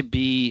seem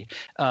to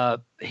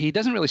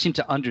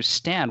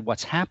understand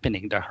what's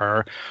happening to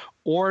her,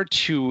 or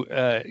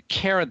to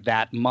care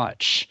that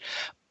much.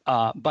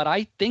 But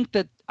I think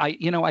that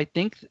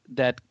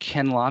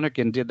Ken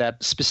Lonergan did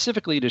that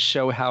specifically to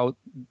show how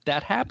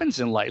that happens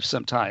in life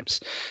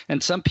sometimes.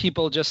 And some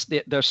people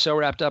they're so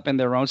wrapped up in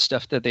their own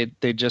stuff that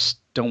they just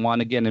don't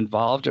want to get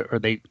involved, or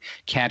they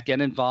can't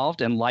get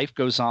involved, and life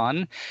goes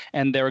on.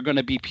 And there are going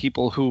to be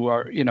people who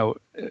are,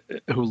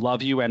 who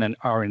love you and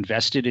are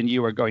invested in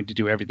you, are going to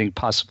do everything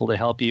possible to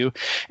help you.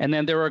 And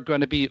then there are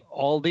going to be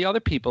all the other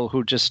people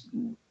who just,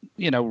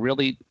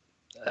 really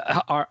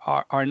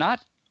are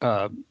not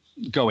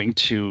going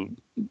to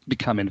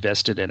become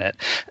invested in it.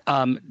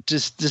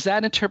 Does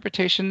that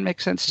interpretation make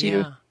sense to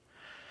you?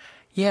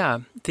 Yeah.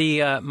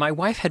 My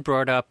wife had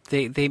brought up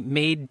they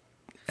made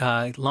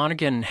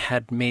Lonergan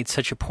had made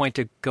such a point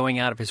of going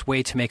out of his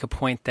way to make a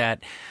point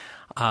that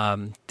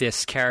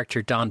this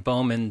character Don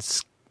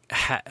Bowman's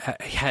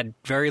had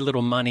very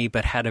little money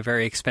but had a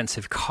very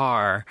expensive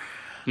car,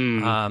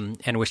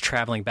 and was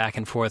traveling back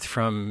and forth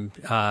from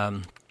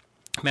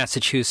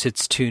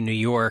Massachusetts to New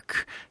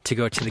York to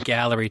go to the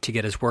gallery to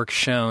get his work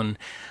shown.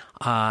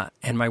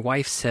 And my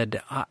wife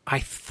said, I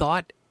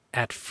thought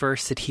at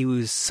first that he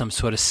was some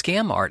sort of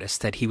scam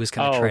artist, that he was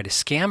going to try to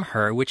scam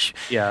her, which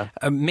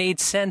made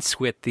sense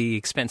with the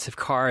expensive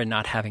car and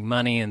not having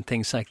money and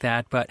things like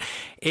that. But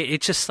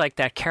it just like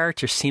that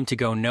character seemed to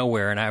go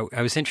nowhere. And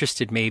I was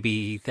interested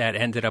maybe that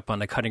ended up on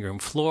the cutting room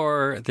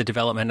floor, the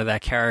development of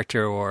that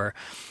character, or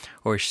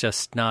it's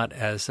just not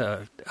as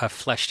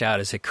fleshed out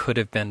as it could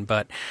have been.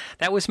 But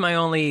that was my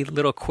only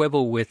little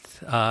quibble with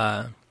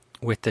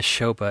the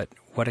show. But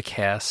what a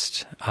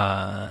cast,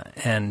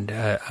 and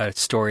a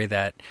story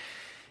that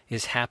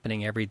is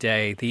happening every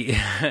day.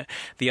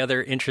 The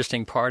other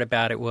interesting part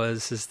about it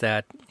is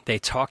that they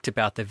talked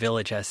about the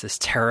Village as this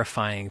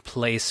terrifying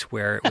place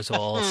where it was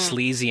all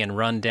sleazy and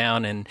run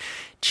down and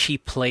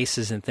cheap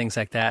places and things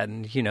like that.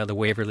 And the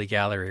Waverly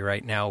Gallery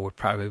right now would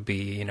probably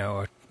be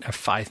a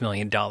 $5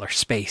 million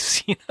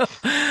space.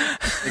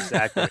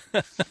 Exactly.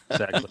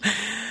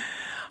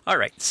 All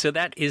right, so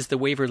that is the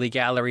Waverly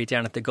Gallery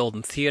down at the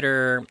Golden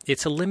Theater.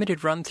 It's a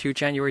limited run through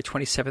January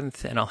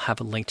 27th, and I'll have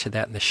a link to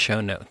that in the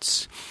show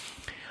notes.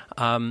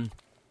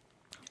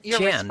 Your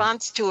Jan,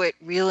 response to it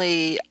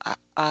really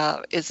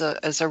is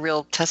a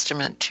real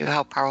testament to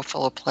how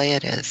powerful a play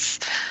it is.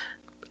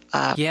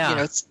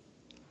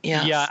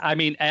 Yes. Yeah, I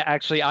mean,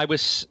 actually, I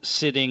was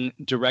sitting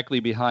directly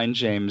behind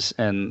James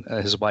and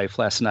his wife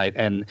last night,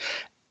 and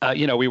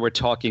we were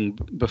talking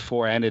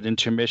before and at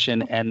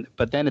intermission,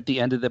 but then at the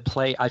end of the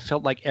play, I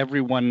felt like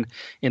everyone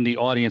in the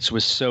audience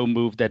was so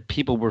moved that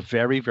people were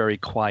very, very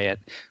quiet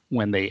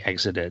when they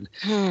exited.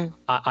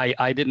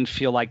 I didn't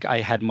feel like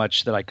I had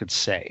much that I could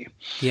say.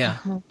 Yeah.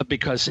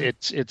 Because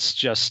it's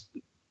just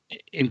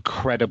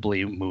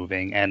incredibly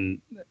moving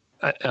and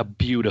a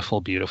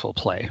beautiful, beautiful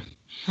play.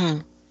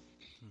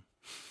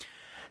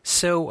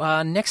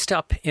 So next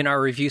up in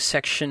our review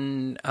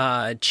section,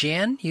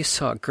 Jan, you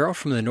saw Girl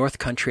from the North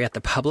Country at the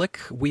Public.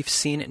 We've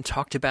seen it and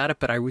talked about it,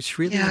 but I was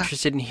really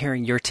interested in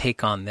hearing your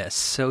take on this.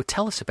 So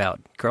tell us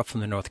about Girl from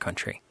the North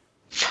Country.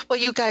 Well,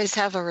 you guys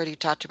have already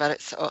talked about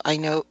it, so I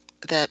know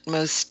that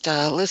most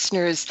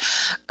listeners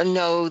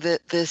know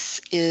that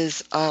this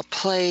is a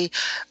play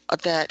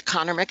that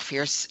Connor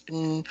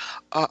McPherson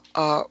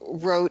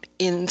wrote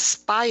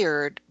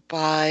inspired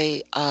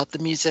by the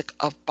music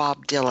of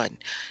Bob Dylan.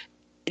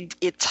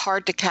 It's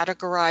hard to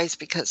categorize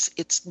because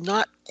it's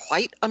not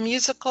quite a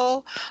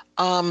musical,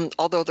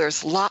 although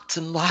there's lots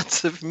and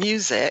lots of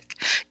music.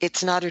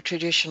 It's not a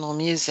traditional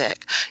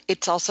music.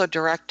 It's also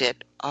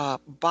directed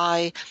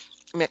by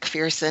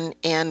McPherson,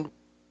 and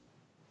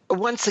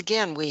once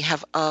again we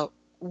have a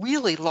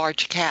really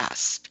large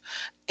cast,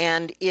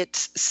 and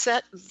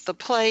the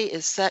play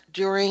is set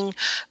during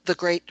the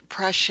Great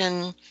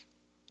Depression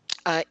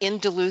in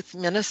Duluth,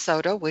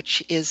 Minnesota,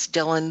 which is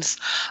Dylan's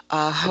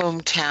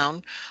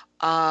hometown,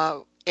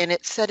 and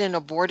it's set in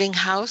a boarding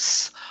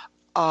house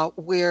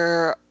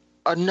where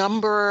a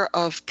number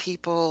of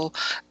people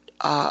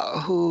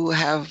who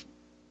have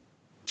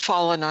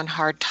fallen on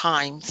hard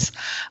times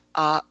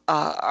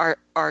are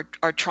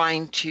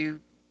trying to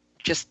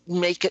just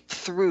make it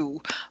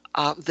through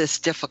this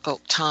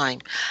difficult time.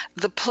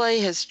 The play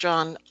has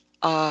drawn,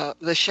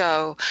 the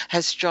show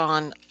has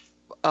drawn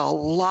a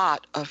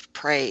lot of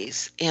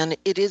praise, and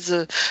it is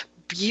a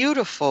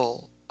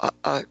beautiful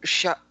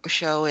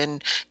show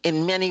in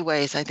many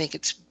ways. I think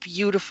it's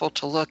beautiful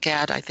to look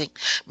at. I think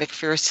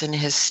McPherson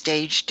has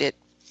staged it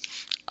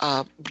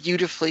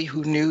beautifully.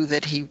 Who knew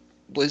that he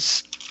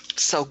was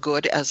so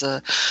good as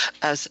a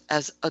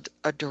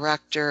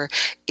director?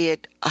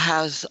 It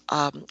has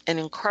an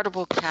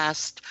incredible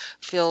cast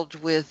filled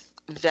with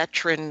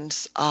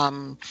veterans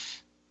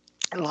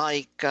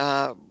like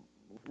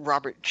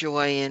Robert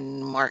Joy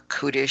and Mark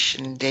Kudish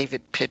and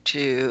David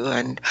Pitu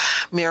and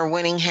Mayor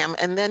Winningham,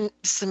 and then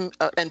some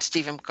and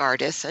Stephen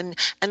Gardis, and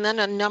then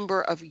a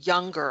number of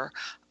younger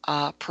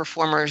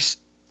performers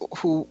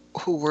who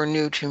were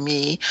new to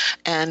me,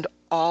 and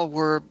all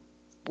were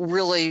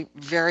really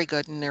very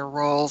good in their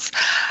roles.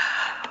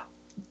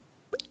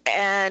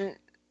 And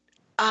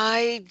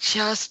I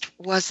just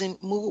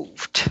wasn't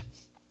moved.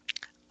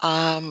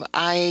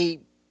 I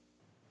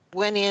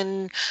went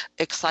in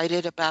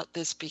excited about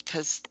this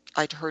because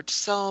I'd heard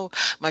so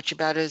much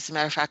about it. As a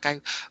matter of fact,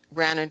 I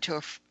ran into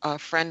a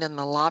friend in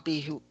the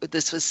lobby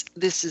this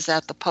is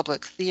at the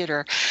Public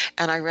Theater,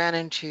 and I ran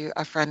into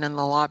a friend in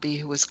the lobby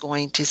who was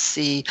going to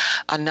see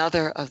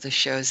another of the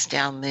shows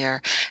down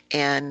there,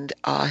 and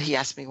he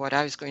asked me what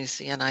I was going to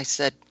see, and I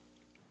said,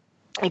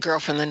 A Girl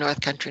from the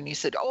North Country, and he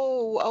said,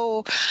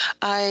 oh,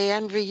 I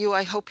envy you.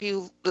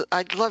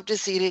 I'd love to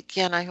see it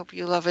again. I hope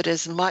you love it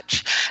as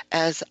much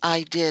as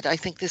I did. I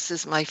think this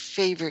is my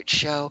favorite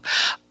show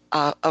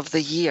of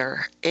the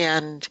year.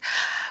 And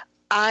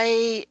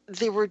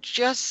there were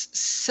just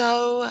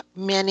so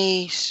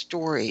many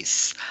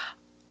stories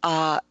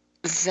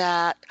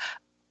that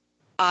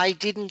I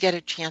didn't get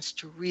a chance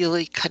to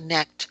really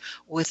connect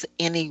with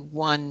any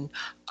one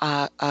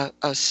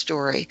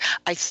story.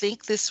 I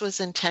think this was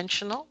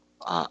intentional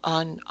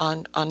on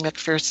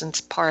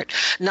McPherson's part.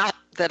 Not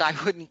that I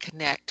wouldn't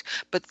connect,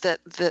 but that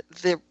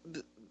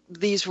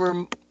these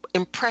were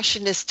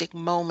impressionistic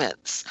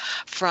moments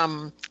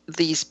from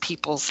these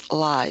people's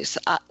lives.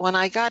 When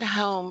I got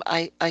home,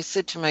 I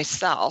said to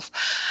myself,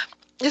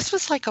 this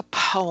was like a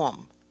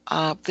poem.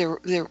 There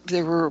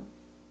were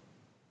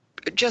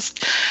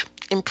just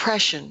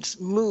impressions,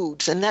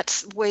 moods, and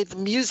that's the way the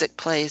music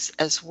plays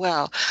as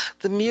well.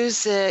 The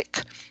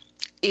music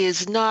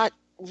is not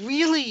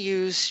really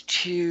used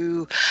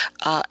to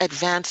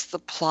advance the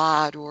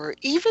plot or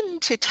even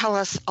to tell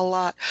us a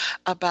lot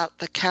about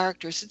the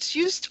characters. It's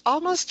used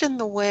almost in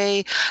the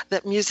way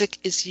that music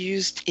is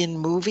used in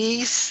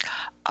movies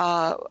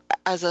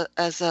as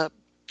a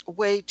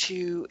way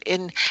to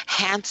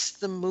enhance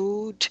the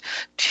mood,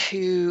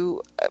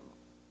 to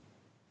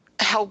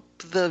help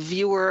the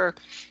viewer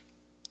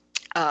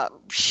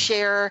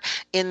share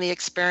in the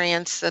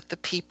experience that the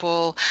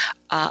people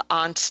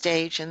on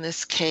stage, in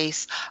this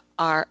case,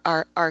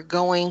 are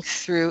going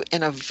through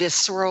in a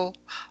visceral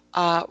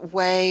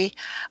way.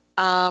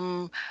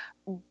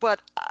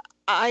 But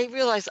I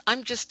realize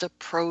I'm just a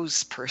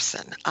prose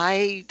person.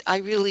 I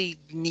really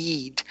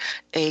need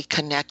a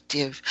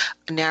connective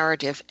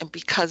narrative, and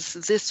because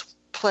this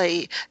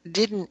play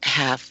didn't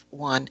have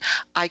one,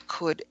 I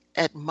could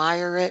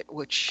admire it,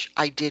 which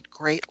I did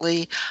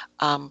greatly,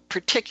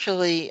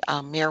 particularly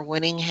Mayor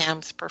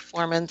Winningham's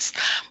performance,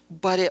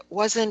 but it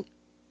wasn't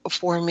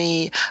for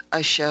me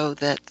a show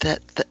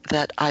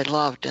that I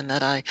loved and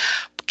that I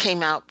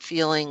came out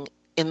feeling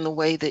in the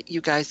way that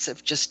you guys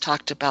have just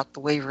talked about the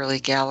Waverly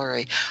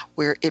Gallery,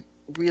 where it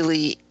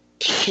really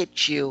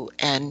hit you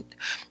and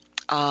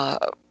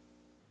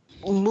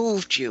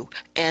moved you,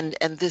 and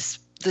this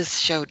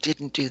show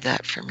didn't do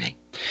that for me.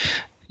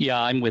 Yeah,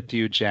 I'm with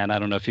you, Jan. I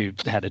don't know if you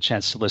had a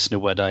chance to listen to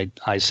what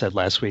I said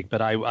last week,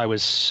 but I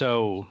was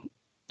so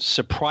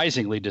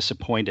surprisingly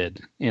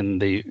disappointed in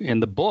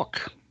the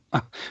book.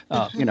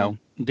 You know,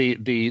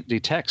 the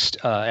text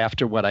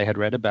after what I had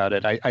read about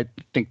it. I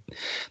think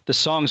the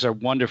songs are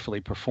wonderfully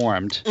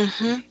performed,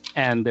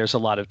 and there's a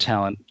lot of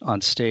talent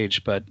on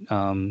stage, but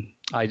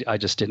I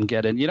just didn't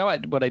get it. You know,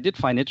 what I did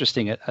find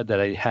interesting that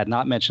I had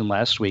not mentioned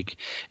last week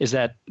is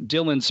that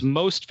Dylan's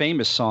most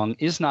famous song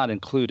is not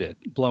included,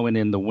 "Blowin'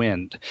 in the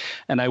Wind."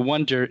 And I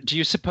wonder, do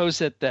you suppose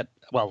that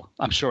well,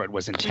 I'm sure it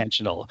was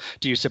intentional.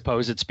 Do you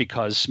suppose it's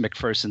because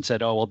McPherson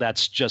said, oh, well,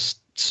 that's just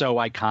so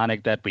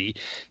iconic that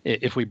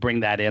if we bring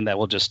that in, that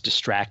will just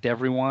distract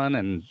everyone?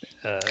 And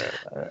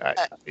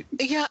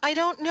yeah, I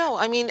don't know.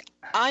 I mean,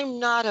 I'm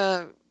not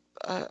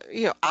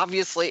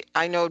obviously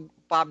I know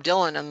Bob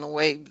Dylan in the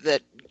way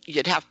that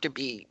you'd have to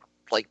be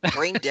like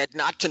brain dead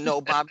not to know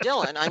Bob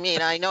Dylan. I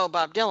mean, I know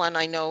Bob Dylan.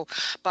 I know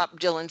Bob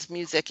Dylan's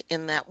music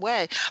in that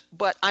way,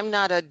 but I'm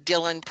not a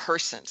Dylan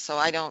person, so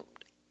I don't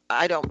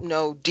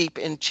know deep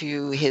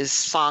into his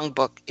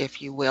songbook,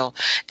 if you will.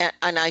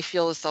 And I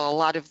feel as though a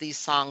lot of these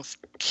songs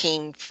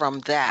came from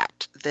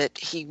that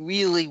he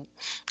really,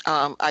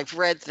 I've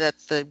read that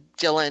the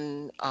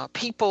Dylan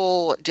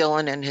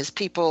and his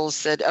people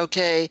said,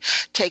 okay,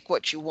 take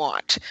what you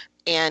want.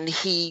 And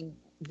he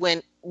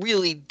went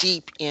really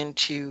deep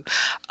into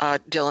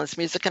Dylan's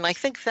music. And I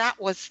think that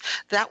was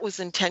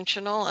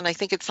intentional. And I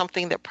think it's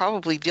something that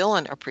probably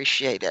Dylan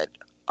appreciated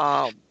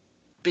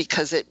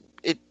because it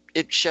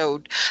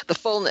showed the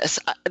fullness.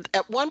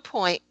 At one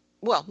point,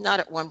 well, not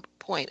at one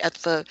point, at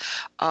the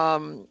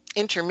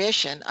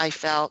intermission, I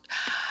felt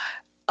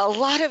a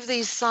lot of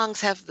these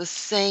songs have the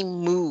same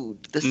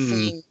mood, the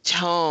same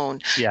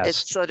tone. Yes.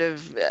 It's sort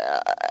of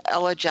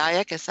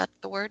elegiac, is that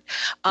the word?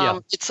 Yeah.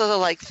 It's sort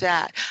of like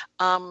that.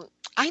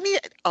 I need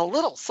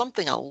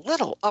something a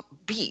little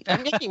upbeat.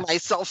 I'm making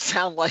myself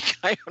sound like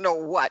I don't know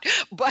what,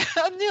 but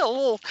I need a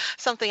little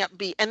something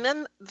upbeat. And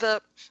then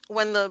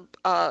when the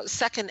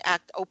second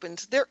act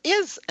opens, there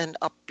is an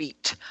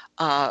upbeat,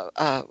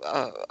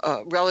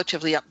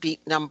 relatively upbeat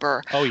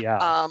number. Oh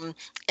yeah.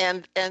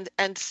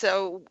 And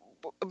so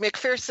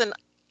McPherson,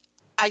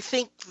 I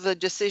think the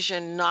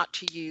decision not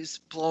to use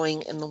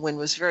 "Blowing in the Wind"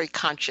 was very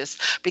conscious,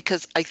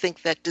 because I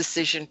think that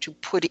decision to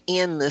put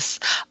in this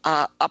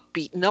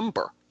upbeat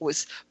number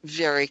was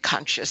very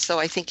conscious. So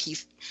I think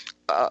he's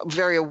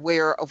very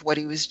aware of what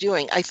he was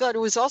doing. I thought it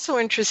was also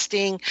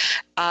interesting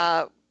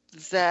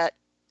that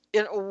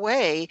in a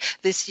way,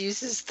 this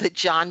uses the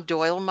John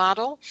Doyle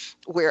model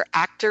where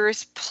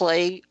actors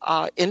play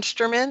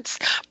instruments,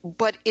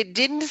 but it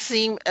didn't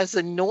seem as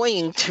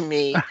annoying to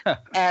me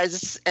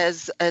as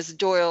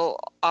Doyle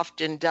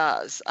often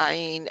does. I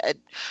mean, at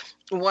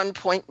one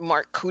point,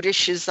 Mark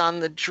Kudish is on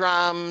the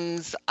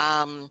drums.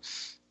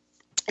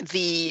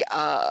 The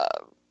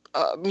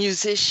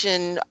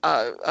musician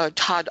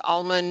Todd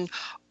Allman,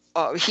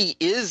 he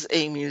is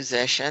a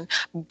musician,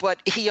 but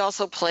he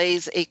also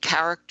plays a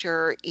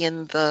character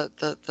in the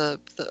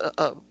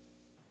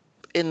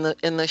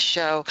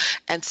show,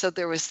 and so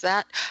there was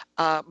that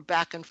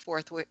back and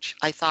forth, which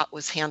I thought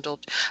was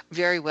handled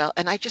very well.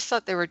 And I just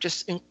thought they were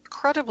just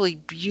incredibly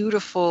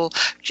beautiful,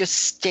 just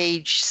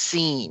stage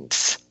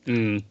scenes.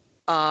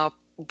 A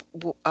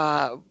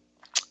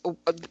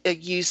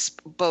use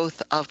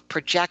both of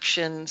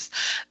projections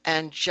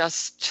and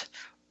just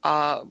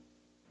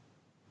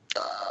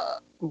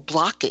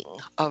blocking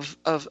of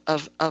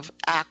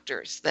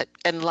actors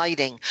and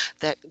lighting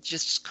that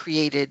just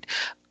created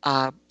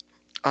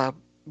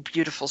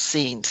beautiful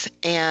scenes.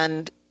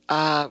 And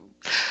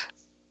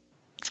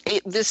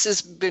this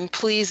has been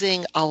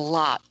pleasing a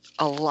lot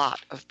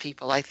of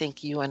people. I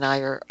think you and I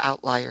are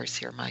outliers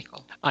here,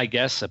 Michael. I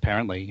guess,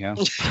 apparently, yeah.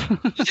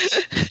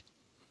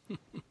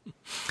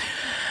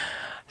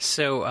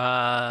 So,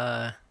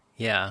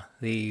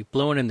 the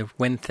 "Blowin' in the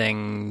Wind"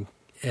 thing,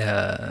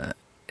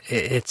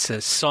 it's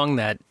a song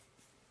that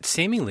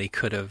seemingly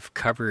could have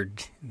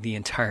covered the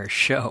entire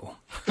show.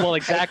 Well,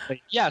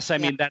 exactly. Yes, I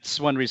mean, that's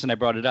one reason I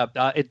brought it up.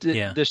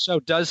 The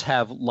show does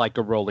have "Like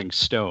a Rolling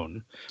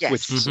Stone," yes,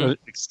 which is an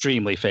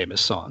extremely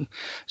famous song.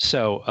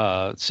 So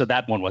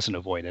that one wasn't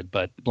avoided,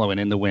 but "Blowin'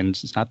 in the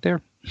Wind" is not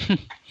there.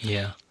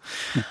 Yeah.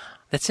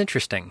 That's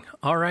interesting.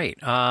 All right.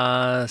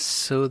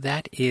 So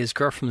that is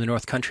Girl from the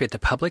North Country at the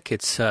Public.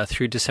 It's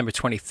through December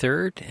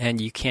 23rd, and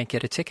you can't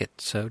get a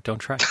ticket, so don't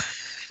try.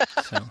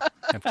 So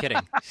I'm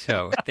kidding.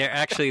 So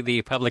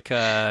the Public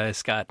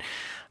has got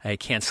a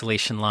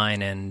cancellation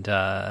line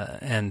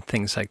and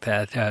things like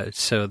that.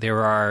 So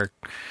there are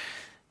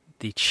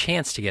the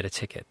chance to get a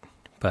ticket,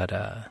 but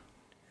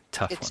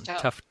tough It's one,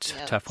 tough.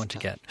 tough one to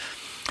get.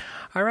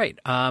 All right,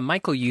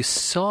 Michael, you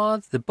saw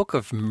the Book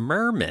of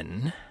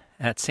Merman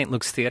at St.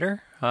 Luke's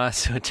Theater,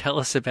 so tell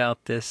us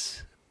about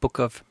this Book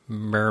of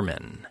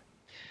Merman.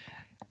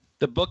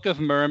 The Book of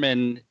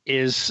Merman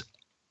is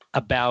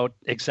about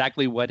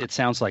exactly what it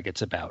sounds like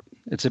it's about.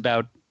 It's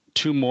about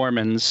two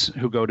Mormons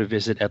who go to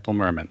visit Ethel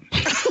Merman.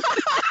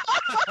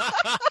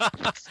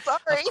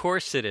 Sorry. Of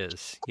course it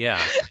is.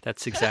 Yeah,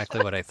 that's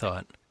exactly what I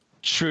thought.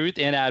 Truth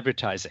in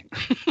advertising.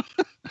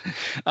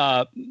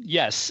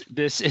 Yes,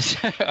 this is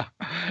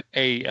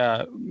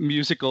a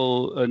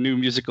new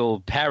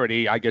musical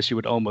parody, I guess you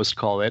would almost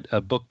call it,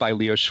 a book by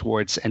Leo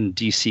Schwartz and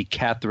D.C.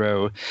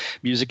 Cathro,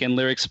 music and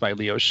lyrics by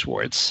Leo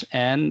Schwartz.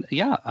 And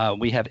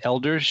we have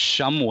Elder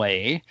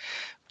Shumway,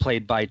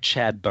 played by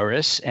Chad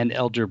Burris, and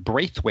Elder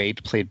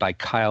Braithwaite, played by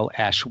Kyle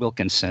Ash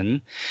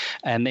Wilkinson.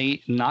 And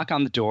they knock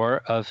on the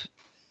door of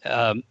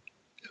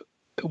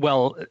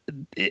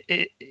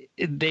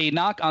they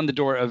knock on the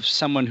door of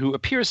someone who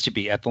appears to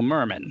be Ethel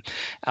Merman,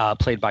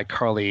 played by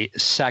Carly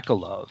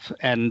Sokolov.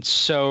 And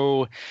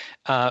so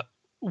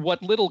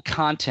what little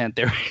content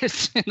there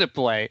is in the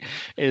play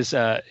is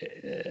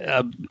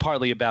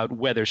partly about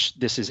whether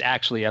this is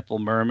actually Ethel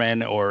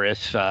Merman or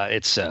if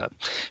it's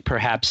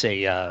perhaps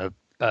a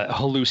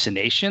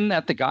hallucination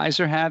that the guys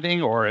are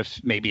having, or if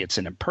maybe it's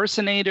an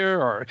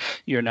impersonator, or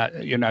you're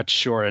not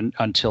sure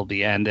until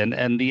the end.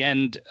 And the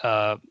end,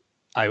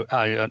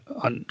 I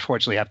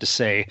unfortunately have to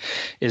say,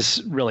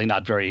 is really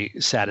not very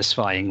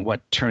satisfying,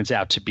 what turns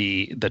out to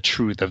be the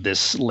truth of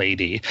this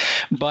lady.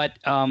 But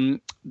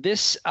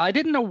this, I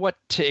didn't know what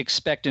to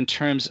expect in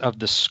terms of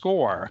the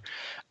score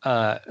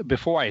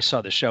before I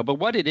saw the show. But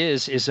what it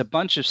is a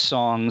bunch of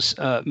songs,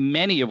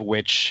 many of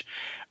which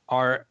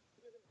are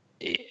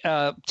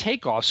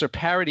takeoffs or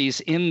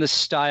parodies in the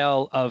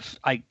style of,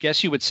 I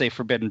guess you would say,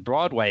 Forbidden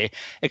Broadway,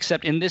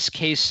 except in this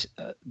case,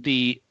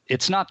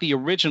 it's not the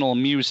original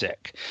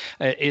music.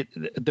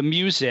 The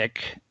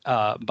music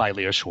by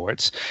Leo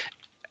Schwartz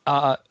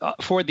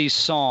for these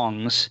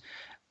songs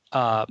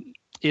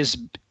is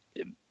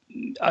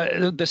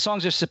the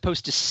songs are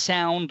supposed to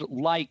sound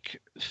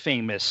like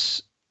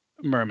famous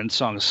Merman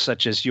songs,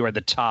 such as "You're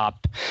the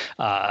Top"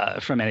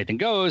 from Anything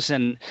Goes,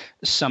 and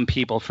 "Some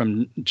People"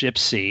 from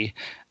Gypsy.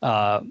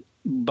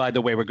 By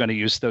the way, we're going to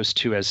use those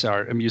two as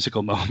our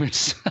musical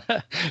moments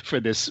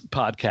for this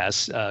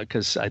podcast,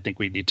 because I think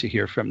we need to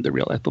hear from the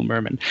real Ethel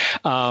Merman.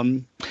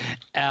 And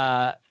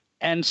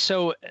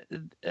so,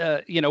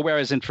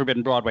 whereas in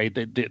Forbidden Broadway,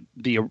 the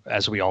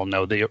as we all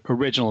know, the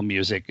original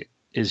music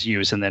is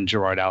used, and then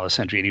Gerard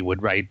Alessandrini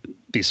would write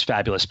these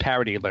fabulous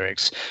parody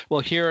lyrics. Well,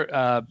 here,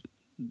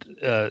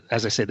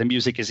 as I say, the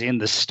music is in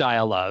the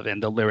style of,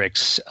 and the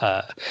lyrics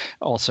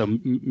also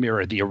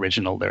mirror the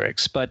original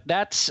lyrics. But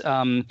that's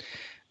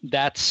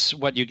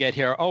what you get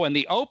here. Oh, and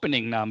the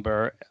opening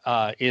number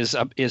is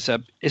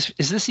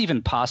this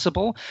even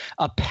possible?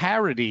 A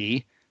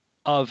parody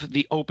of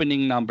the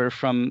opening number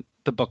from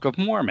the Book of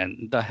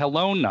Mormon, the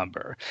Hello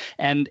number,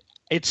 and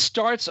it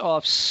starts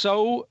off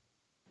so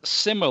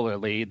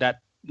similarly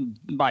that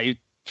my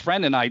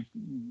friend and I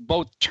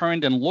both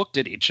turned and looked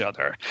at each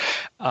other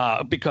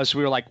because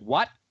we were like,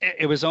 what?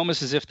 It was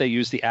almost as if they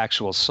used the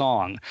actual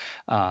song.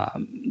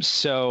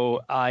 So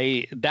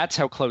that's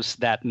how close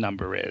that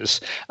number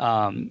is.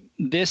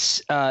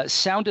 This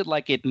sounded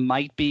like it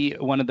might be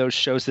one of those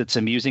shows that's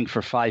amusing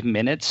for 5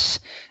 minutes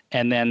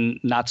and then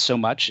not so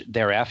much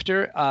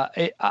thereafter.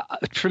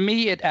 For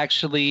me, it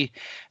actually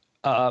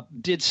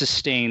did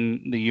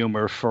sustain the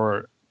humor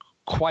for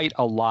quite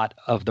a lot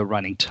of the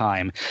running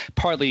time,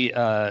 partly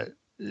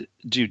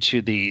due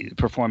to the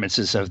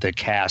performances of the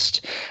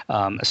cast,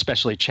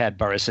 especially Chad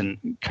Burris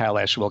and Kyle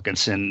Ash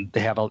Wilkinson.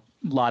 They have a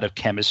lot of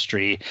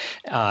chemistry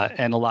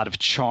and a lot of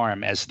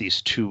charm as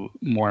these two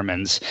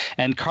Mormons.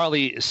 And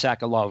Carly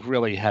Sokolov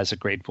really has a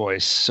great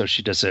voice, so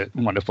she does a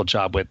wonderful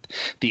job with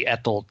the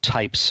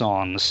Ethel-type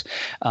songs.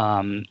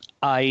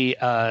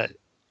 I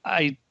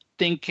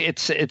think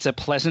it's a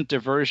pleasant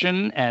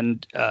diversion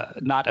and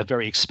not a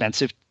very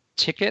expensive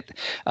ticket,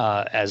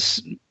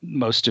 as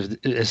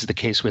is the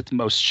case with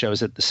most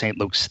shows at the St.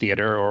 Luke's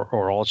Theater,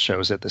 or all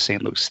shows at the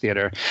St. Luke's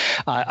Theater.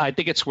 I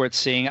think it's worth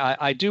seeing.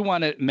 I do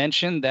want to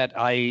mention that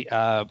I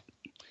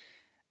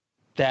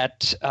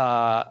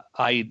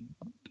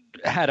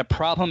had a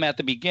problem at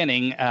the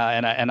beginning,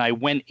 and I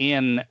went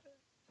in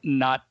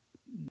not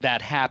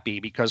that happy,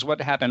 because what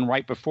happened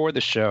right before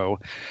the show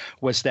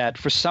was that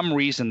for some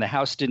reason the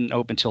house didn't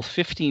open till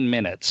 15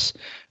 minutes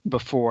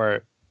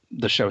before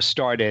the show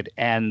started,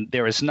 and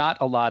there is not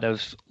a lot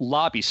of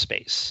lobby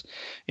space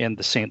in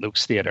the St.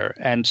 Luke's Theater.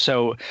 And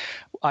so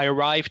I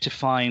arrived to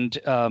find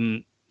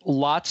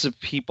lots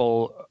of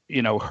people,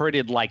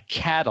 herded like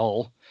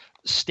cattle,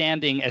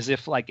 standing as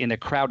if like in a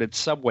crowded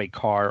subway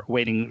car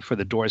waiting for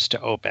the doors to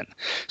open.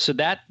 So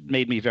that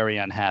made me very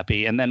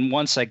unhappy. And then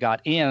once I got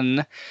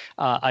in,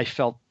 I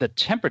felt the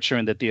temperature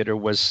in the theater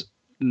was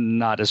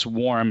not as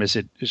warm as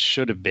it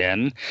should have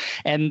been.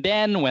 And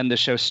then when the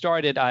show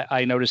started,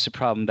 I noticed a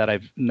problem that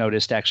I've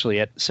noticed actually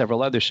at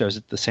several other shows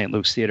at the St.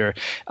 Luke's Theater.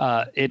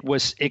 It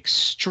was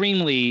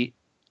extremely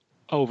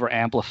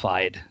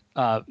over-amplified,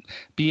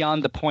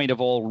 beyond the point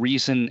of all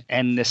reason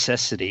and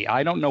necessity.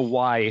 I don't know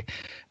why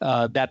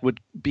that would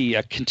be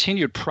a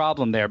continued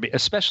problem there,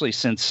 especially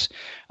since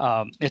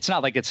it's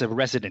not like it's a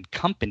resident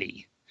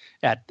company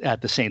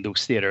at the St.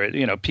 Luke's Theater.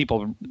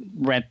 People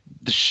rent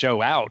the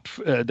show out,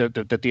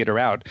 the theater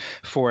out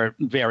for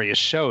various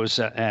shows,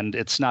 and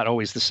it's not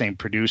always the same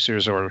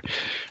producers or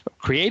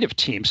creative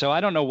team. So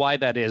I don't know why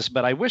that is,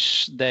 but I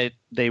wish that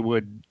they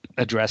would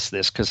address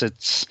this, because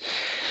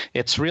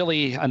it's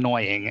really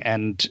annoying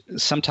and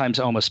sometimes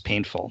almost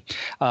painful.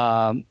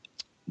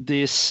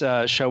 This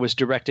show was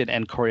directed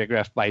and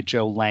choreographed by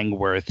Joe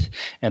Langworth,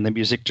 and the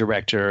music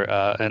director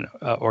and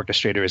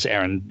orchestrator is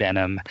Aaron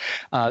Benham.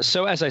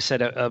 So, as I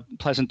said, a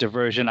pleasant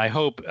diversion. I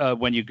hope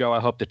when you go, I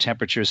hope the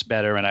temperature is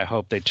better, and I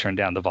hope they turn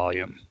down the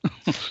volume.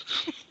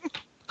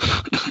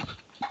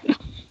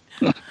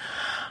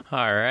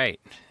 All right.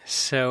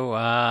 So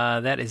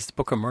that is the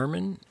Book of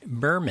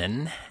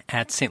Merman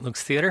at St.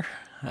 Luke's Theater.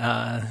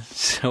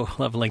 So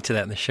we'll have a link to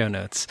that in the show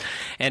notes.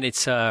 And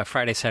it's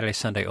Friday, Saturday,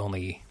 Sunday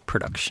only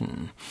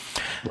production.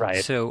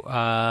 Right. So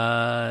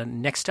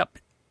next up,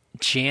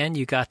 Jan,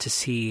 you got to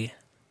see,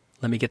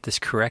 let me get this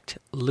correct,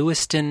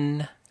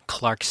 Lewiston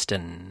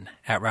Clarkston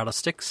at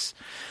Rattlestick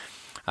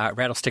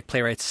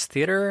Playwrights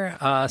Theater.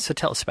 So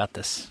tell us about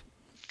this.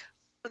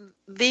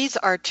 These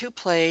are two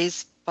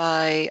plays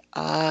by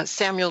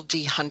Samuel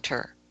D.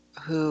 Hunter,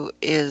 who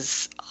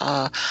is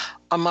a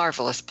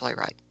marvelous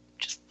playwright.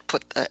 Just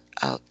put that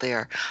out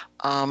there.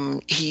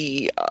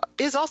 He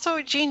is also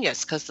a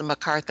genius, because the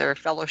MacArthur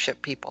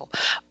Fellowship people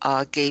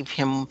gave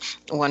him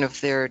one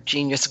of their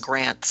genius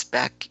grants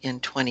back in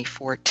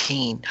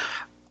 2014.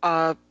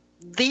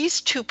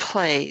 These two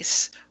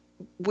plays,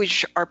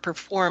 which are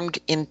performed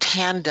in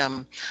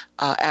tandem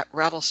at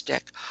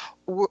Rattlestick,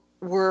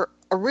 were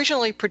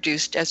originally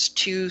produced as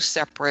two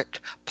separate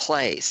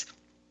plays,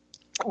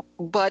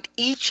 but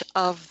each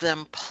of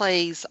them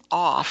plays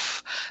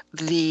off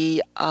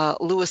the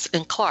Lewis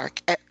and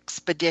Clark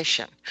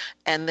expedition,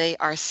 and they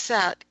are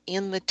set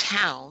in the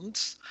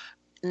towns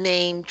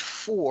named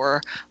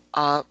for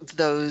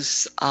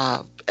those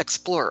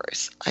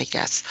explorers, I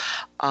guess,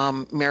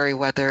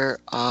 Meriwether,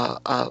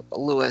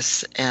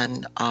 Lewis,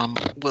 and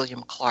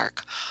William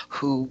Clark,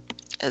 who,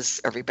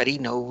 as everybody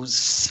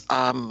knows,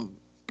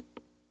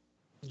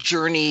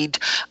 journeyed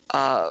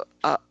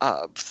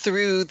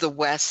through the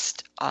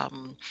West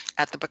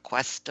at the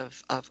bequest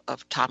of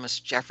Thomas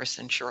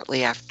Jefferson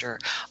shortly after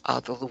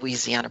the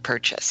Louisiana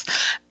Purchase.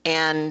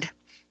 And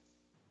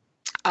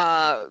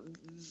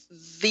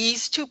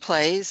these two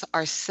plays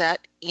are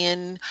set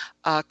in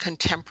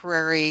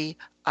contemporary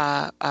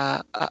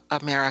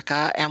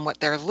America, and what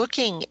they're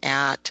looking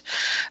at,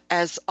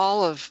 as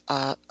all of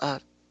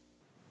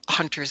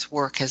Hunter's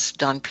work has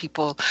done.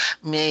 People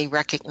may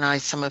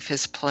recognize some of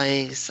his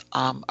plays,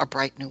 A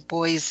Bright New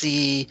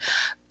Boise,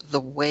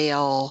 The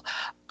Whale,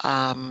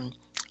 The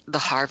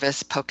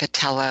Harvest,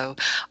 Pocatello.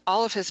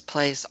 All of his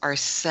plays are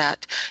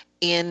set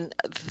in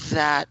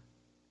that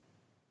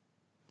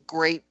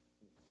Great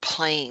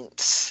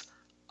Plains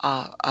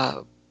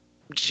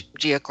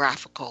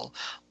geographical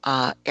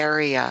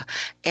area,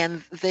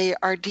 and they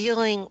are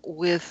dealing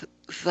with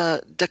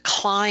the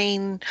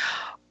decline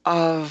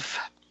of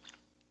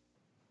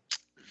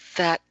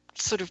that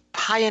sort of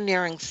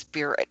pioneering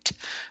spirit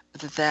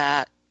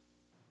that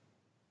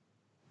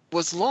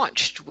was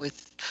launched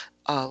with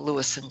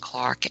Lewis and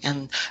Clark,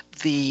 and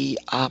the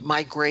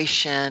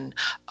migration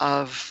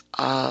of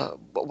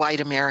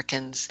white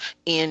Americans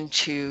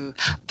into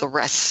the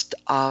rest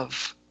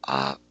of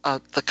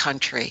the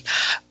country.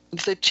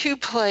 The two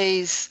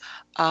plays,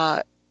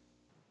 the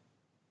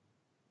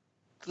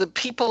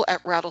people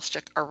at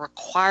Rattlestick are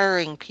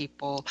requiring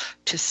people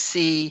to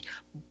see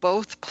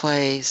both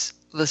plays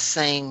the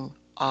same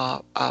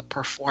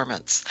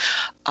performance.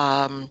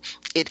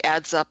 It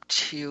adds up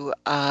to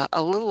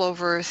a little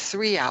over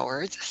 3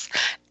 hours,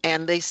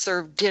 and they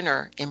serve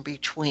dinner in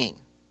between.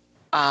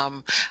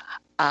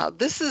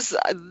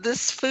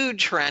 This food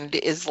trend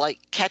is like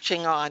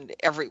catching on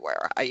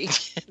everywhere.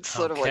 It's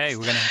sort of like,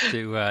 we're gonna have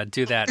to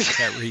do that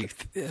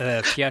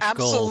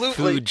theatrical Absolutely.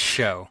 Food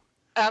show.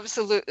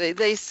 Absolutely,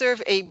 they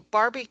serve a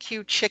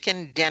barbecue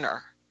chicken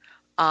dinner.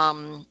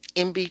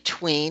 In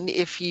between,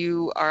 if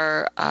you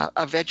are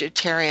a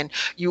vegetarian,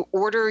 you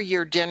order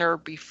your dinner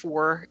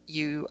before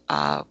you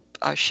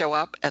show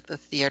up at the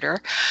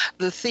theater.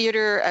 The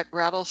theater at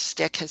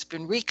Rattlestick has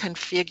been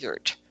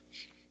reconfigured.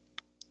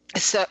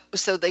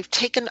 So they've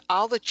taken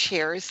all the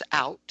chairs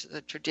out,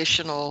 the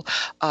traditional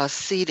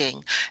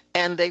seating,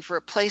 and they've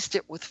replaced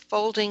it with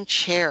folding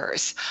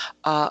chairs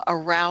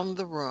around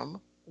the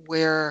room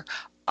where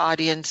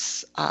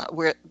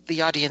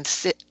the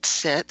audience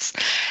sits.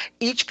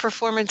 Each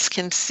performance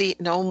can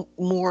seat no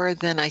more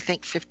than, I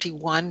think,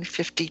 51,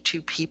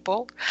 52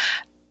 people.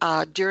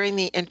 During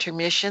the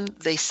intermission,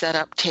 they set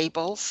up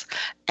tables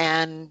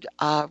and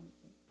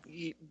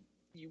you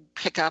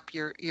pick up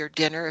your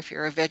dinner. If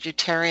you're a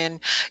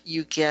vegetarian,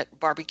 you get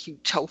barbecue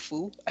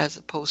tofu as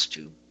opposed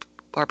to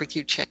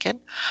barbecue chicken.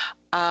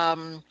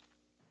 And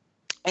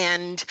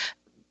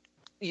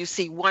you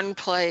see one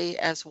play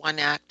as one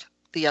act,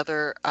 the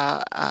other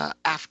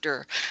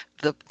after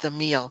the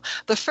meal.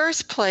 The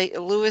first play,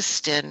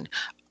 Lewiston,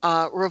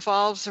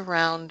 revolves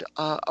around,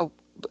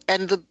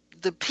 and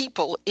the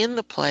people in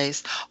the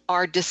plays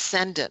are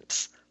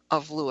descendants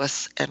of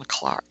Lewis and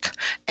Clark,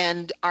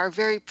 and are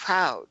very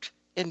proud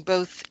in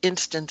both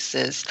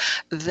instances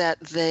that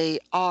they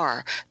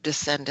are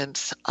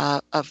descendants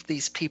of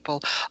these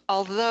people,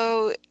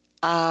 although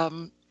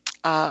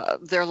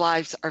their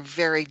lives are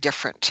very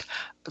different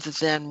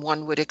than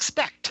one would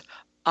expect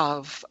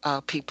of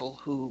people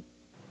who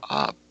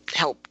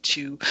help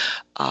to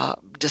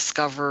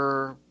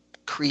discover,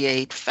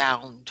 create,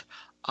 found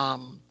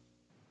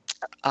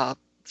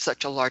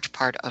such a large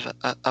part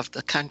of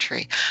the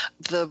country.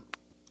 The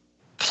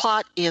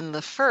plot in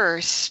the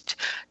first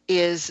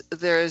is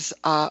there's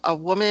a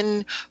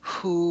woman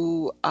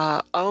who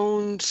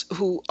owned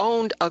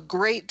a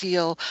great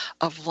deal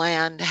of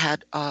land,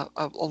 had a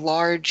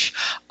large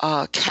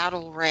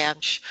cattle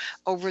ranch.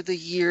 Over the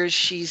years,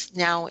 she's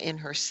now in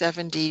her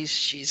 70s.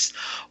 She's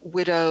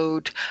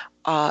widowed.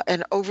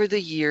 And over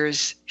the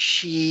years,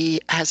 she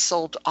has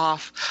sold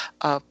off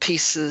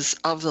pieces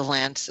of the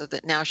land so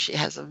that now she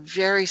has a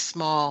very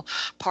small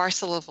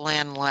parcel of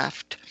land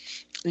left.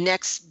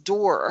 Next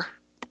door,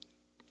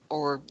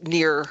 or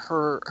near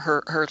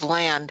her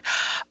land,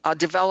 a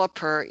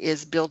developer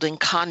is building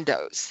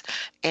condos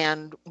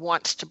and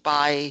wants to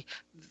buy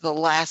the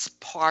last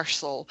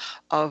parcel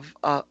of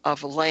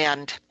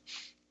land,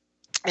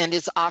 and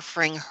is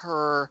offering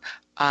her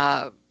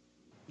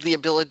the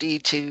ability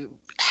to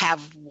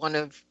have one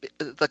of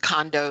the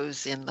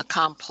condos in the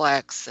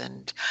complex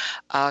and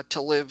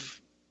to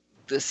live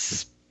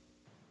this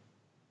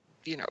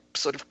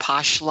sort of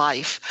posh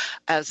life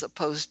as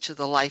opposed to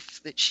the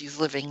life that she's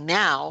living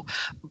now,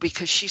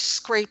 because she's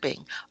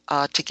scraping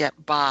to get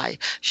by.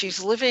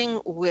 She's living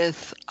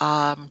with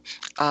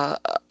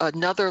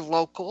another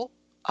local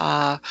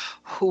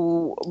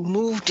who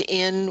moved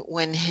in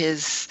when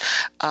his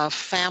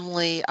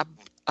family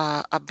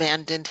not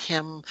abandoned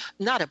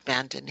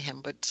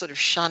him, but sort of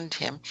shunned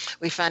him.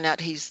 We find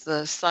out he's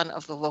the son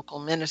of the local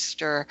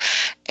minister,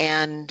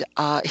 and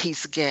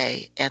he's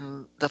gay,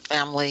 and the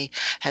family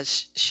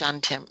has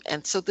shunned him.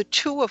 And so the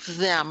two of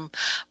them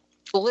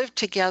live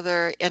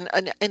together in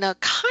a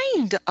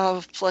kind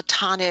of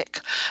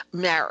platonic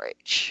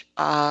marriage.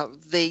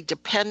 They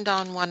depend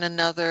on one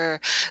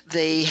another.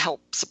 They help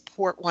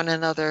support one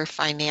another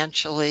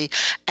financially.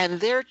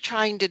 And they're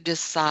trying to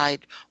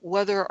decide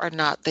whether or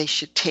not they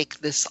should take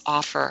this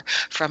offer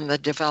from the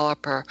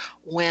developer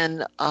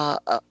when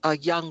a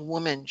young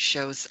woman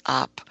shows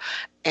up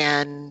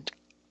and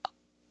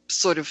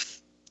sort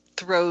of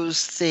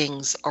throws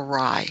things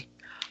awry.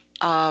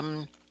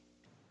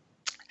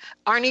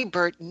 Arnie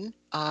Burton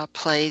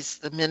plays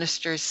the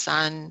minister's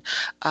son.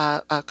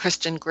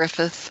 Kristen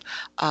Griffith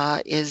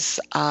is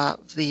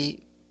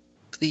the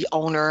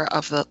owner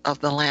of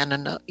the land,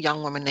 and a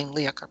young woman named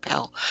Leah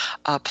Carpel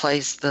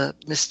plays the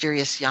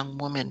mysterious young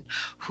woman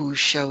who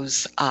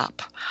shows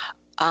up.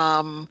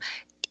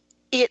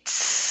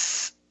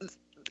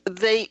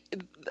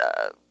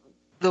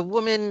 The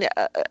woman,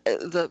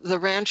 the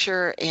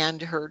rancher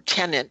and her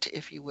tenant,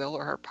 if you will,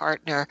 or her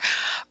partner,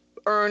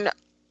 earn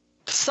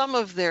some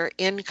of their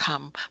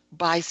income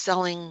by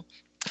selling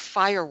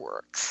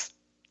fireworks.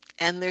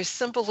 And there's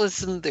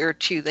symbolism there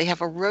too. They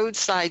have a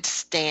roadside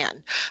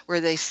stand where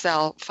they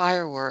sell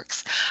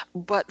fireworks,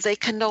 but they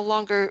can no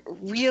longer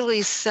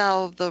really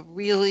sell the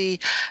really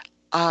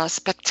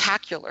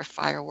spectacular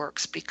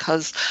fireworks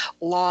because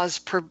laws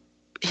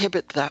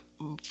prohibit them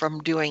from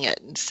doing it.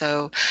 And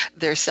so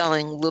they're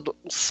selling little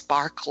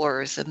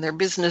sparklers, and their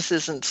business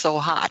isn't so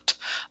hot.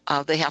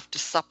 They have to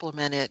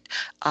supplement it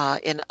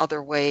in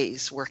other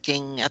ways,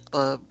 working at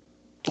the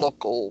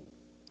local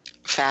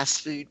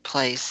fast food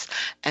place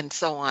and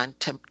so on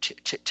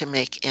to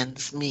make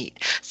ends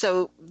meet.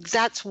 So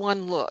that's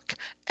one look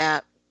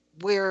at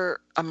where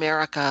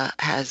America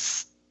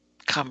has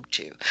come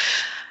to.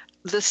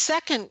 The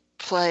second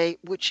play,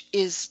 which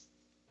is,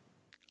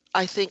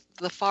 I think,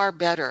 the far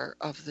better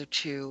of the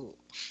two,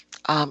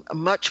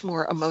 much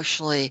more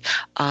emotionally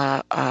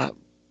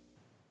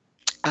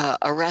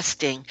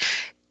arresting,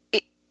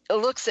 it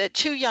looks at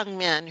two young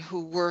men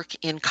who work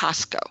in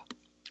Costco.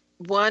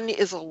 One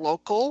is a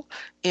local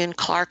in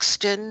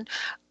Clarkston,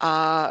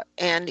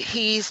 and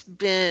he's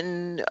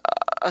been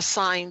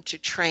assigned to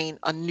train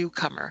a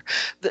newcomer.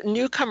 The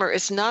newcomer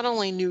is not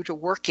only new to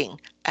working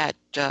at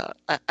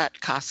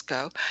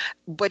Costco,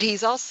 but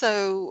he's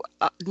also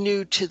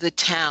new to the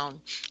town.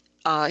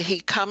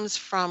 He comes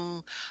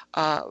from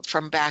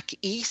back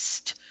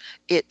east.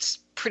 It's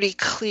pretty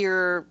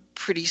clear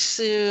pretty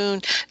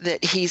soon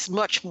that he's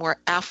much more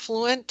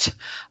affluent,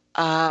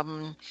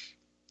 and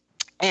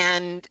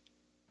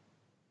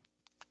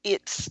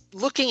it's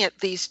looking at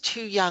these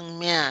two young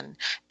men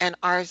and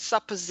our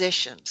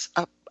suppositions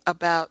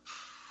about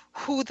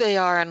who they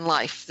are in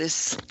life,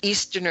 this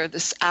Easterner,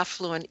 this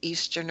affluent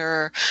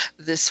Easterner,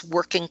 this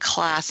working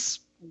class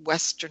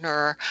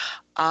Westerner,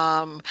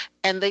 and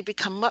they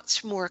become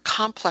much more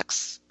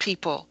complex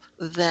people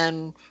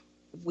than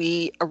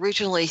we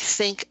originally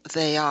think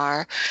they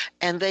are,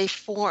 and they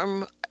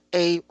form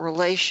a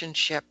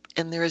relationship.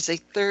 And there is a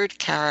third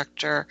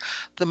character,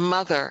 the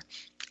mother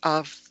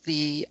of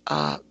the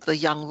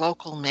young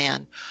local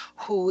man,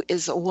 who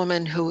is a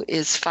woman who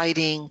is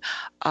fighting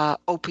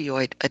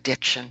opioid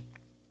addiction.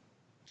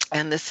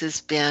 And this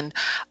has been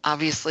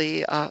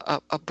obviously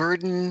a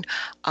burden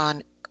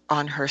on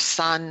her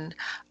son.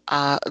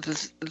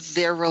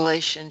 Their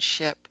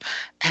relationship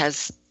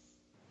has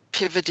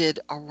pivoted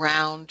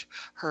around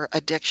her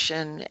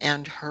addiction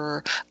and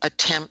her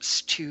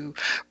attempts to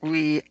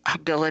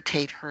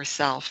rehabilitate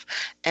herself.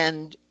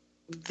 And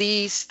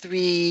these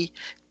three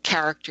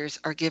characters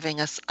are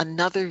giving us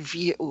another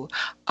view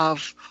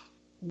of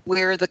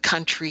where the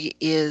country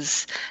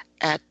is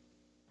at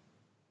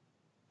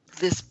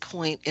this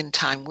point in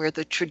time, where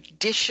the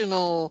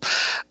traditional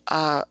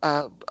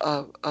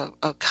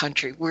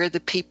country, where the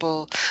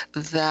people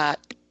that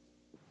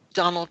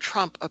Donald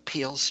Trump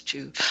appeals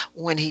to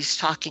when he's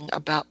talking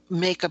about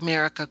make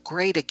America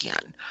great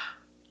again.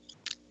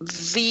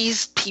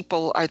 These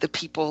people are the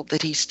people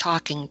that he's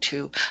talking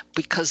to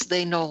because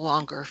they no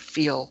longer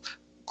feel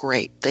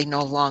great. They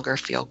no longer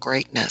feel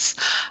greatness.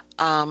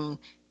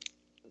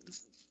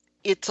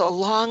 It's a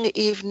long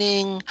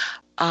evening,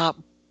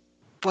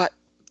 but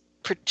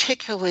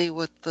particularly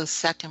with the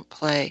second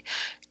play,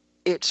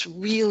 it's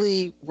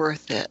really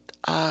worth it.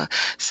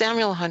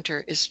 Samuel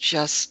Hunter is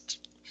just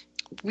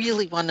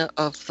really one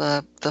of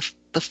the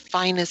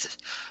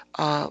finest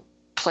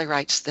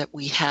playwrights that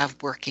we have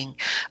working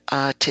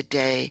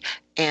today.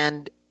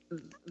 And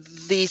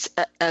these,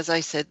 as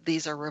I said,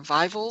 these are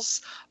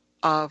revivals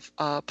of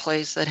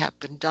plays that have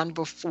been done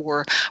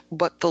before,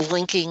 but the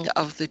linking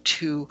of the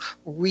two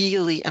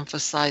really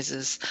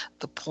emphasizes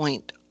the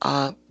point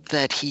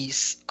that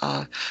he's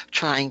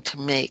trying to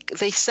make.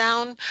 They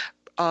sound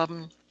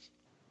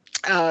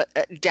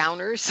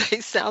downers.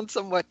 They sound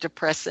somewhat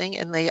depressing,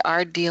 and they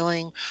are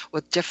dealing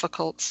with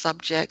difficult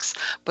subjects.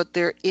 But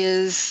there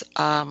is,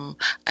 and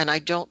I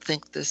don't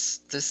think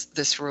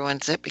this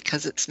ruins it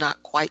because it's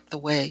not quite the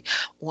way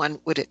one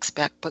would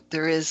expect. But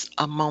there is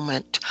a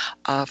moment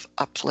of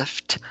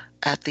uplift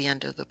at the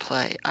end of the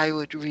play. I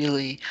would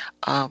really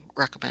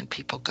recommend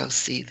people go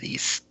see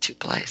these two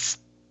plays,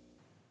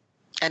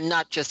 and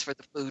not just for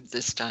the food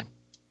this time.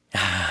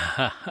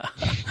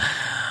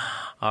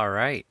 All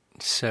right.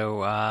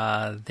 So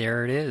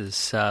there it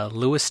is,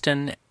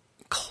 Lewiston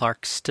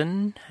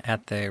Clarkston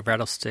at the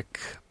Rattlestick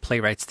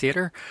Playwrights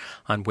Theater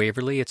on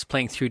Waverly. It's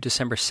playing through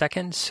December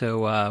 2nd,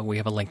 so we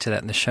have a link to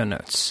that in the show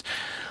notes.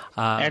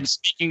 And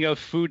speaking of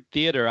food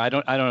theater, I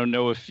don't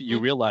know if you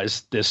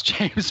realize this,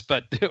 James,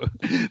 but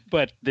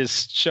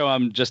this show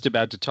I'm just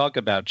about to talk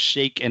about,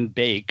 Shake and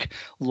Bake,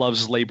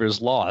 Love's Labor's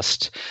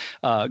Lost,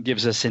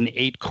 gives us an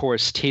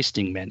 8-course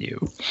tasting menu.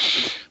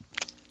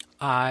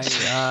 I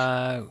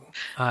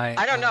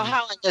don't know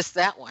how I missed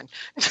that one.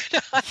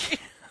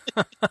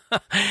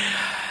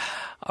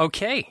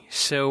 Okay,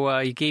 so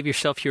you gave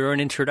yourself your own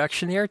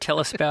introduction there. Tell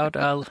us about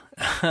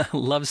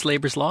Love's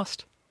Labor's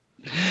Lost.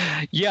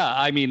 Yeah,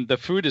 I mean, the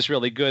food is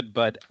really good,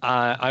 but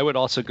I would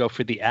also go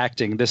for the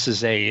acting. This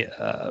is a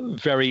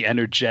very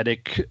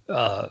energetic,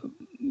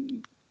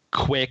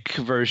 quick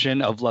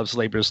version of Love's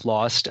Labor's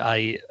Lost.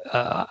 I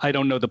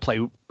don't know the play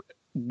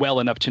well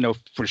enough to know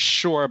for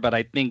sure, but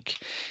I think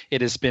it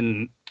has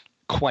been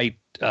quite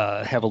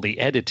heavily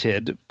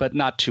edited, but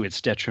not to its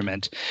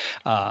detriment.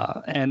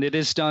 And it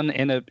is done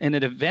in an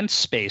event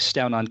space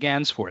down on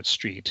Gansford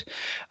Street.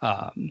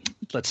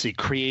 Let's see,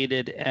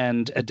 created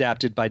and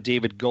adapted by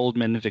David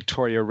Goldman,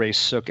 Victoria Ray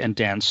Sook, and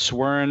Dan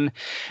Swern.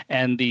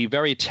 And the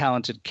very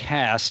talented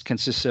cast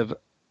consists of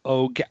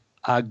Og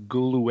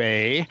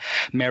Agulue,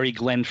 Mary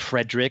Glenn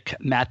Frederick,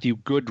 Matthew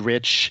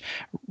Goodrich,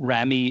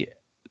 Rami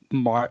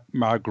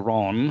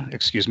Margron,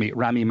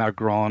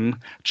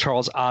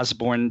 Charles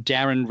Osborne,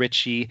 Darren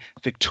Ritchie,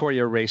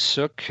 Victoria Ray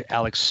Sook,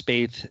 Alex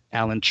Spaeth,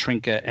 Alan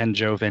Trinca, and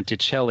Joe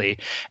Venticelli.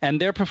 And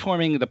they're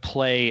performing the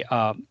play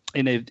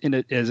in a,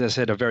 as I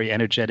said, a very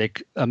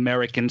energetic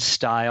American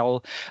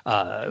style,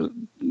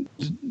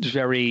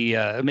 very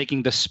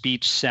making the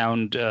speech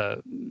sound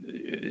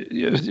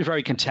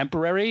very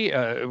contemporary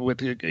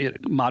with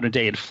modern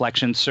day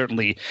inflection.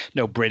 Certainly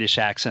no British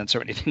accents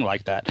or anything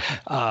like that.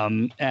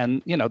 And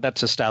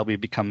that's a style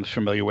we've become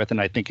familiar with,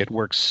 and I think it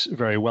works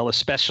very well,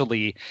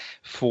 especially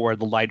for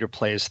the lighter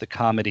plays, the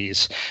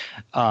comedies.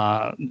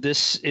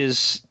 This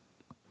is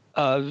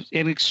an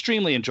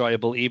extremely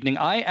enjoyable evening.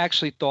 I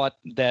actually thought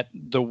that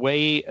the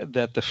way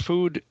that the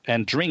food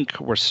and drink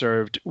were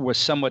served was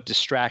somewhat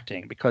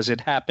distracting because it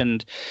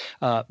happened,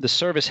 the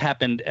service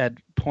happened at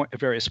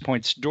various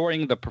points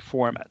during the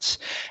performance.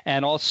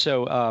 And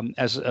also,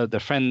 as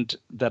the friend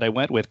that I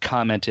went with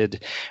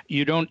commented,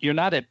 you're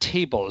not at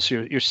tables,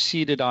 you're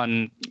seated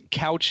on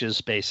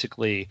couches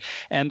basically.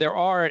 And there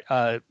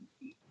are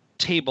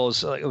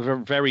tables,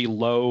 very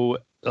low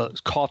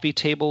coffee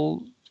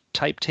table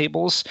type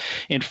tables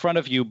in front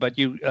of you, but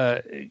you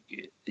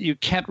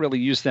can't really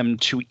use them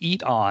to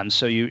eat on.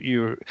 So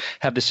you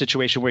have the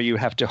situation where you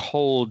have to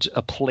hold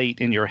a plate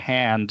in your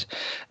hand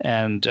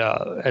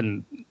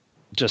and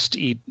just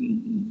eat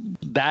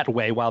that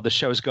way while the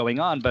show's going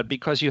on. But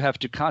because you have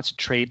to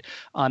concentrate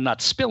on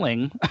not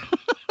spilling,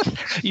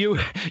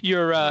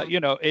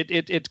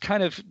 it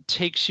kind of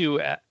takes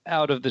you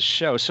out of the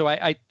show. So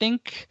I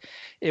think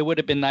it would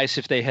have been nice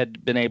if they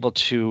had been able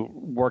to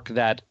work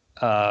that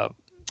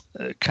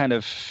kind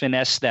of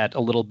finesse that a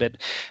little bit,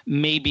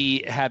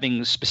 maybe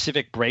having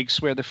specific breaks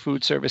where the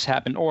food service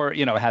happened, or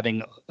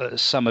having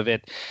some of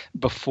it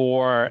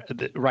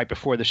right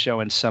before the show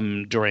and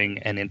some during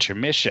an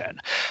intermission.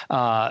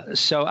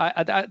 So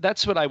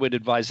that's what I would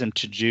advise them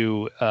to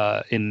do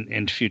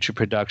in future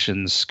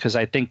productions, because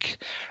I think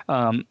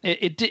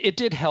it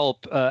did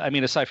help. I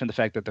mean, aside from the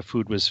fact that the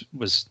food was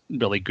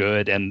really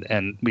good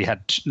and we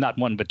had not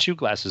one but two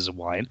glasses of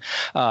wine,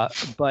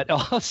 but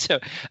also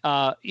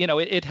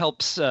it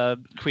helps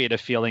create a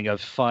feeling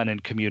of fun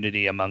and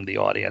community among the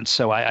audience.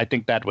 So I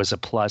think that was a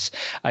plus.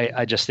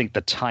 I just think the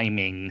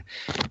timing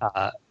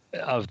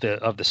of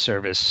the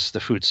service, the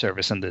food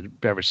service and the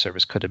beverage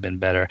service could have been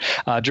better.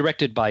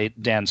 Directed by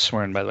Dan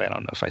Swern, by the way. I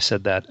don't know if I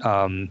said that.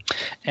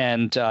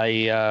 And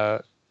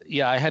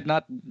I had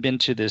not been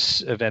to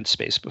this event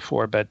space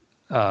before, but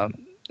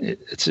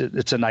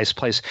it's a nice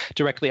place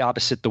directly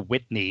opposite the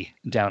Whitney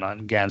down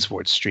on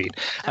Gansevoort Street.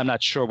 I'm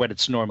not sure what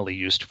it's normally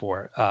used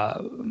for,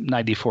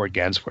 94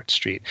 Gansevoort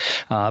Street.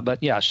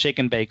 But yeah, Shake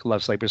and Bake,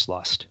 Love's Labor's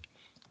Lost.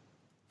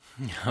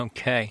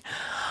 Okay.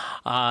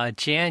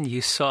 Jan,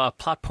 you saw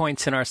plot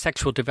points in our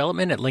sexual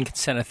development at Lincoln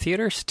Center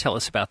Theaters. Tell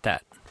us about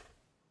that.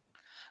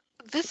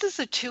 This is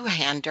a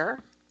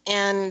two-hander,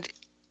 and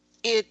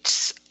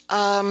it's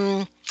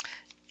an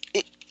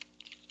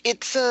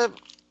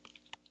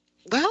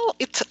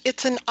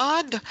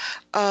odd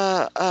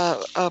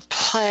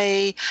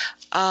play.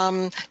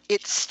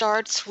 It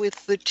starts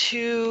with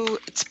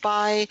it's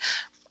by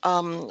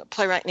a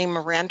playwright named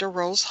Miranda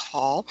Rose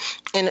Hall,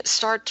 and it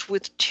starts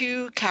with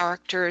two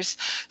characters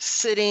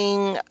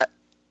sitting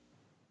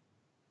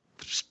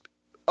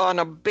on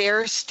a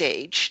bare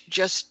stage,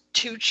 just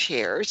two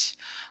chairs.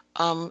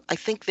 I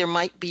think there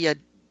might be a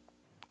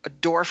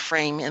door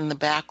frame in the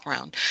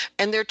background,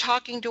 and they're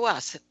talking to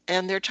us,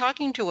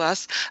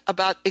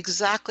 about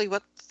exactly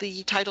what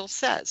the title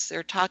says.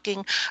 They're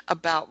talking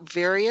about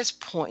various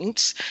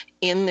points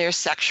in their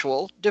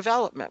sexual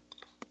development,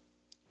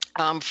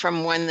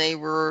 from when they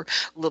were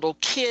little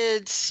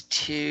kids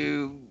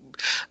to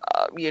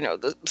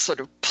the sort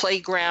of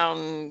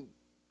playground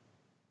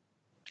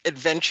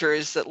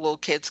adventures that little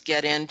kids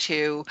get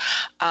into,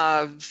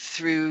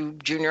 through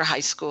junior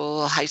high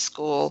school,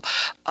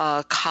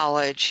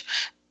 college.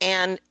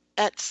 And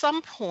at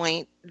some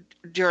point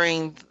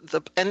during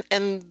the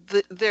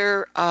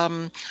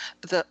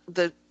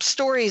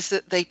stories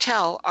that they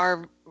tell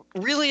are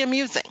really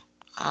amusing,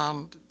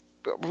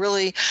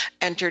 really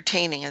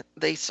entertaining.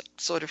 They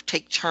sort of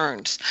take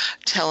turns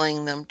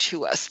telling them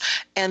to us.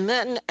 And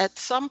then at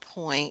some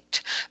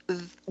point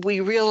we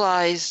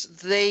realize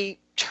they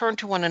turn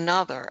to one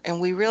another, and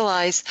we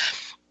realize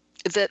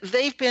that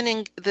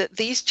that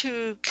these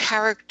two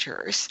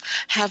characters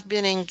have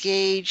been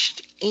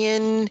engaged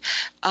in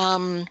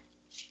an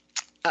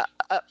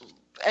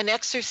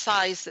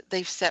exercise that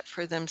they've set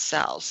for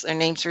themselves. Their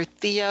names are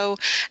Theo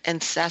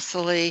and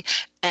Cecily,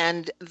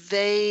 and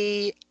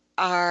they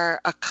are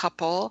a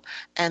couple,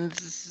 and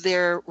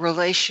their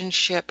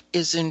relationship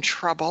is in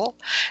trouble,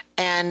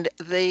 and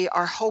they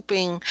are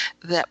hoping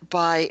that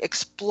by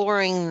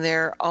exploring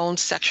their own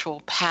sexual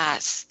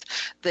past,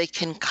 they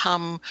can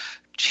come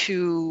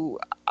to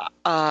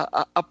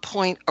a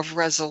point of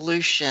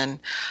resolution.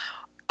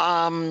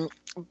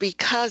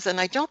 Because,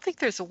 and I don't think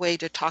there's a way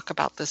to talk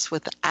about this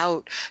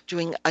without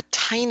doing a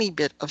tiny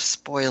bit of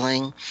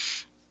spoiling,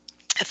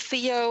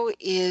 Theo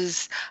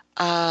is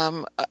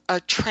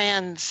a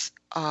trans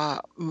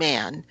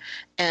man,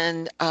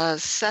 and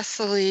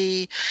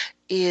Cecily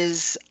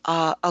is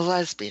a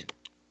lesbian.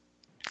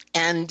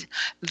 And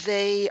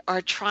they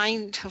are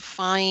trying to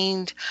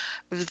find,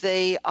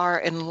 they are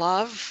in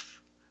love.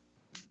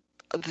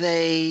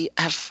 They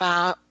have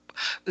found,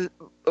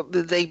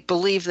 they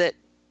believe that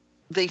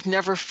they've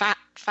never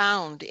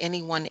found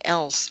anyone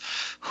else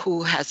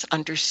who has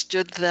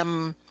understood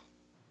them,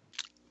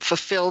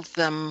 fulfilled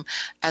them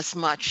as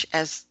much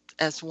as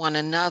one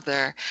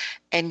another.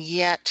 And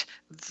yet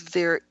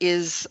there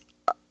is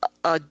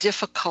a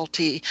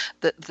difficulty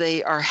that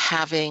they are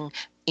having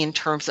in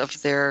terms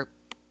of their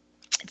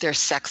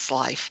sex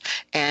life.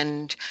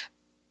 And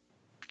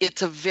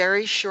it's a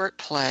very short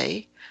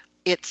play.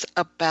 It's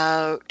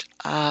about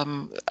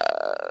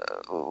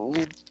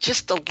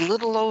just a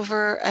little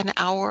over an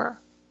hour.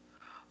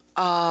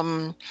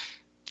 And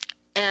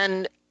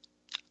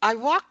I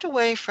walked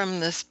away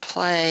from this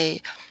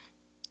play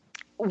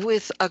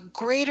with a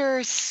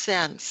greater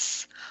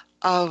sense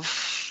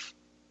of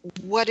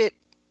the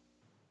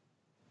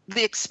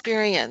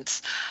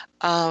experience.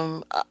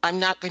 I'm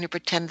not going to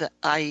pretend that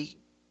I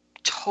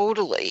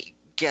totally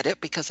get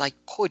it because I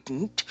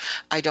couldn't.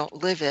 I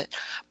don't live it,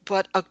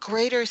 but a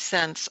greater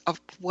sense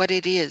of what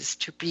it is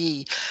to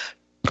be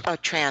a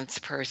trans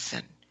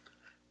person.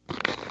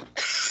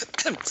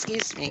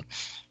 Excuse me.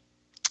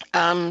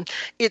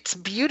 It's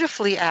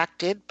beautifully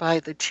acted by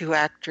the two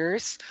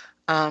actors,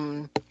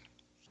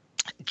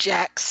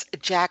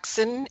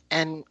 Jackson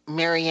and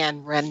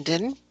Marianne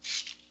Rendon.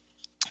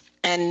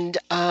 And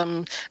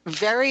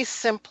very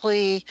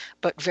simply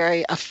but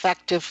very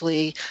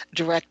effectively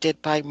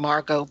directed by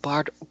Margot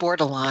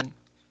Bordelon.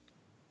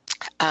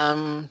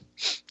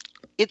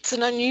 It's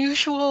an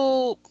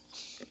unusual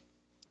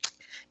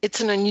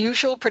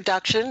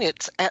production.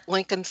 It's at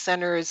Lincoln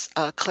Center's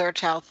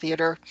Clairtal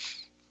Theater,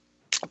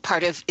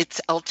 part of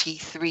its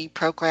LT3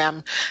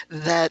 program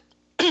that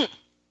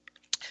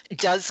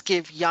does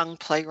give young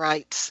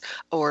playwrights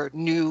or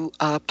new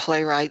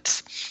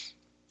playwrights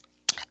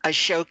a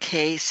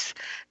showcase,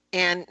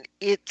 and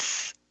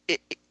it's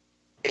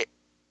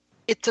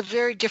a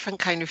very different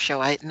kind of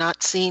show. I had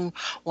not seen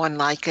one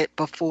like it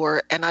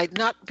before, and I'd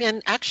not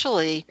been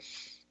actually,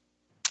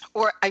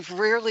 or I've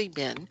rarely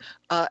been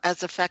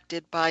as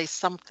affected by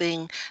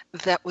something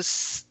that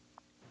was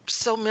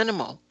so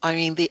minimal. I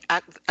mean,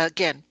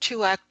 again,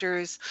 two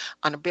actors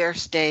on a bare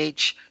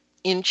stage,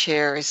 in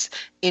chairs,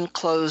 in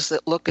clothes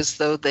that look as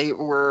though they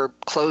were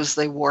clothes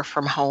they wore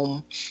from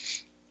home.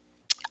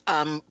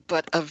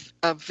 But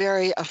a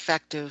very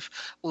effective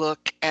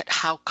look at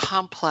how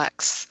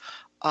complex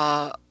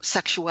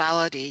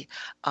sexuality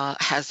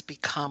has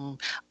become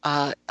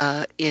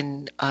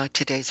in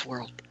today's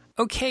world.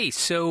 Okay,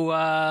 so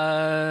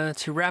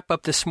to wrap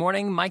up this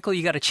morning, Michael,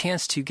 you got a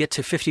chance to get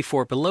to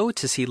 54 Below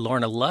to see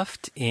Lorna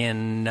Luft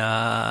in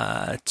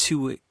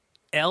 2L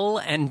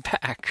and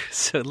back.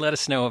 So let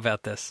us know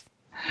about this.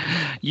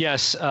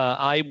 Yes,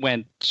 I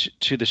went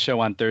to the show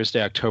on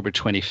Thursday, October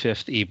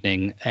 25th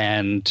evening,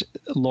 and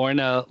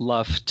Lorna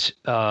Luft,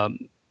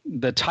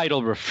 the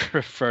title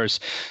refers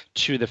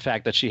to the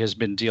fact that she has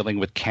been dealing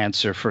with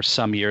cancer for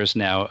some years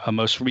now,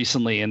 most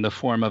recently in the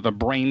form of a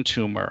brain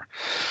tumor.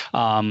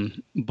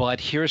 But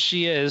here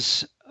she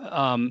is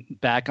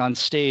back on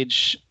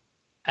stage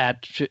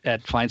at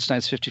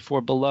Feinstein's 54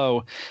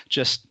 Below,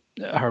 just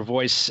her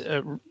voice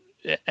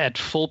at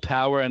full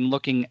power and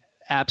looking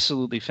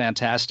absolutely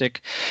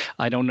fantastic.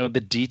 I don't know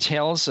the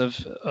details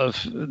of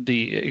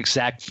the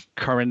exact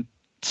current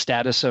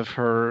status of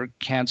her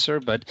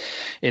cancer, but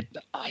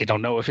I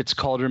don't know if it's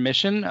called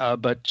remission,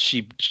 but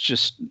she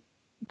just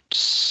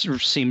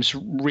seems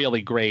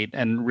really great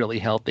and really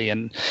healthy,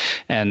 and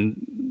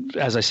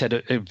as I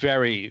said, a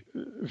very,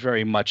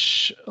 very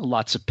much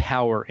lots of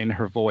power in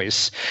her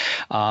voice.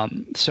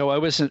 So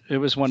it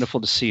was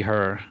wonderful to see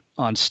her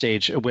on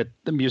stage with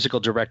the musical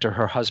director,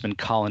 her husband,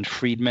 Colin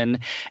Friedman,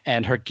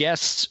 and her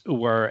guests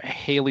were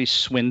Haley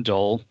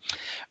Swindle,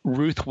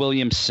 Ruth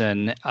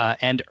Williamson,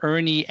 and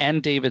Ernie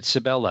and David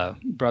Sabella,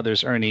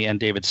 brothers Ernie and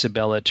David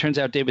Sabella. It turns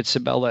out David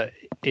Sabella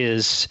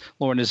is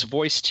Lorna's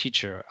voice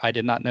teacher. I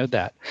did not know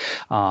that,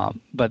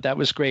 but that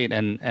was great.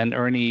 And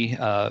Ernie,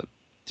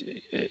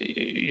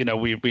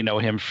 we know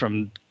him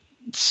from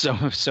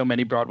so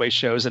many Broadway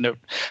shows, and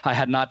I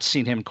had not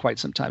seen him in quite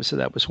some time, so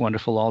that was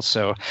wonderful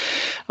also.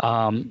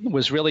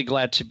 Was really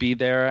glad to be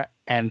there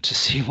and to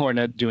see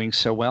Lorna doing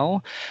so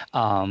well.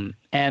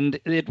 And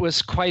it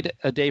was quite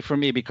a day for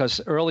me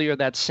because earlier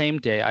that same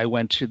day I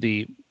went to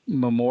the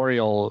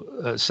memorial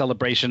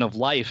celebration of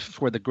life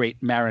for the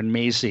great Marin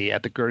Mazzie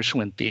at the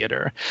Gershwin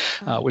Theater,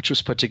 which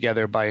was put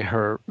together by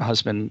her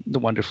husband, the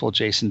wonderful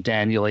Jason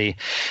Daniely.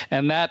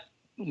 And that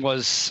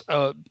was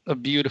a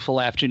beautiful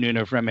afternoon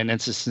of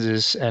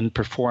reminiscences and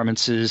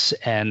performances,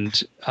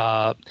 and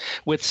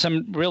with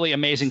some really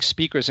amazing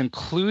speakers,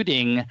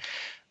 including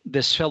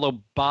this fellow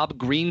Bob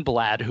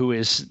Greenblatt, who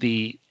is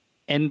the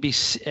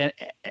NBC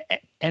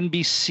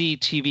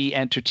TV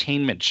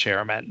entertainment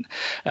chairman.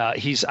 I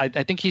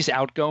think he's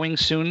outgoing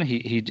soon.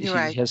 He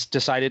right. has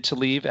decided to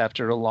leave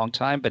after a long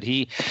time, but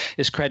he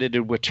is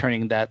credited with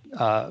turning that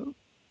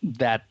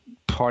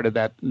part of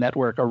that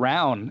network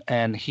around,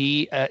 and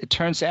he it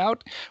turns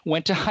out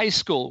went to high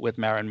school with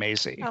Marin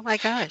Mazzie. Oh my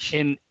gosh!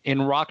 In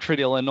Rockford,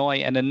 Illinois,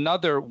 and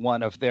another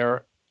one of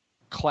their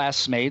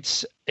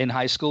classmates in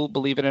high school,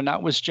 believe it or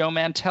not, was Joe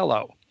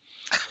Mantello,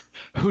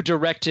 who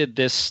directed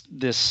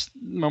this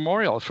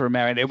memorial for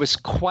Marin. It was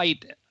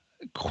quite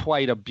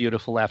a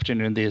beautiful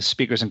afternoon. The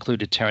speakers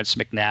included Terrence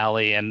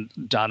McNally and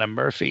Donna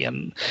Murphy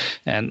and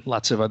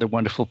lots of other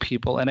wonderful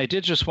people. And I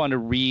did just want to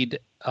read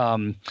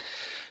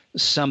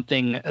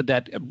something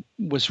that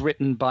was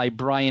written by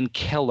Brian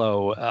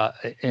Kello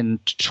in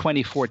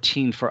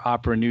 2014 for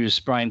Opera News.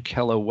 Brian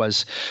Kello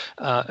was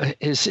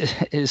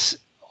is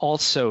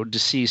also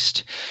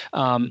deceased.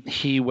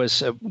 He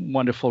was a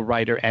wonderful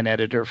writer and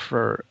editor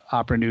for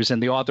Opera News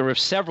and the author of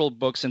several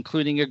books,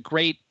 including a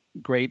great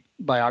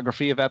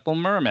biography of Ethel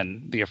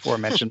Merman, the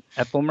aforementioned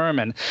Ethel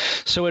Merman.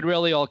 So it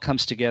really all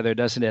comes together,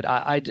 doesn't it?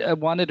 I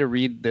wanted to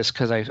read this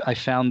because I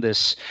found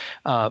this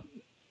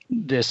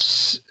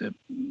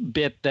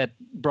bit that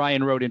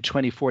Brian wrote in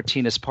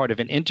 2014 as part of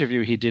an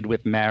interview he did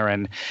with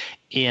Marin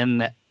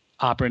in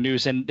Opera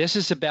News. And this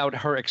is about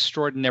her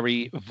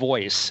extraordinary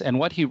voice. And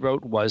what he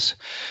wrote was,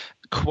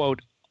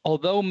 quote,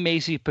 "Although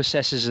Maisie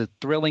possesses a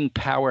thrilling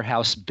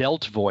powerhouse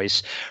belt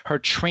voice, her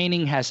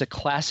training has a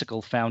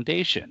classical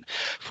foundation.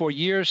 For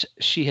years,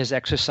 she has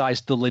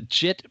exercised the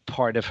legit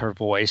part of her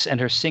voice,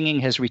 and her singing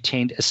has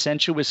retained a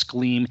sensuous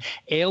gleam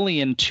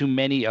alien to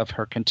many of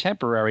her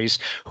contemporaries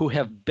who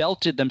have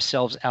belted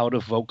themselves out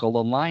of vocal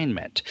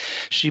alignment.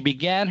 She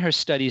began her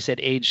studies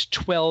at age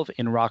 12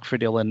 in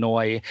Rockford,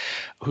 Illinois,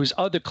 whose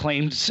other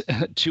claims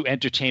to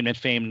entertainment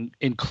fame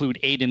include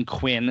Aidan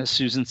Quinn,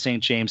 Susan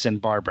St. James,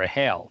 and Barbara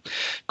Hale.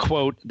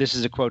 Quote, this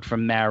is a quote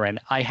from Marin,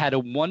 "I had a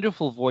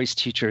wonderful voice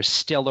teacher,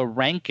 Stella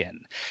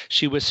Rankin.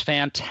 She was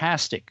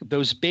fantastic.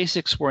 Those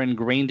basics were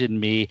ingrained in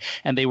me,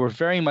 and they were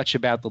very much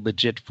about the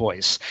legit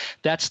voice.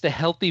 That's the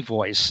healthy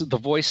voice, the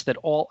voice that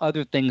all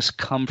other things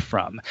come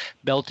from,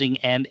 belting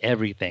and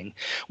everything.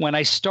 When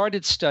I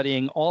started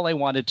studying, all I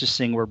wanted to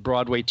sing were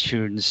Broadway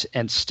tunes,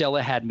 and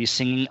Stella had me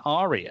singing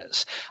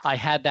arias. I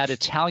had that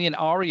Italian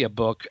aria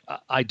book.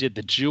 I did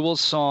the Jewel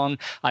song.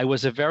 I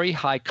was a very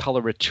high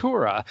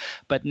coloratura,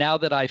 but now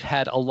that I've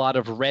had a lot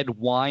of red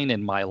wine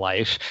in my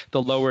life,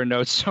 the lower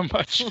notes are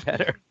much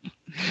better."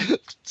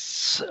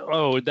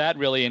 So that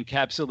really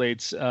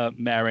encapsulates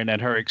Marin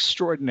and her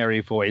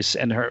extraordinary voice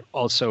and her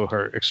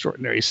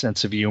extraordinary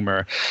sense of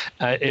humor.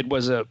 It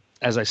was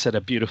as I said,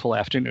 a beautiful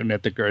afternoon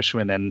at the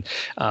Gershwin,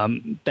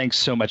 and thanks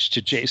so much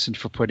to Jason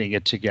for putting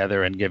it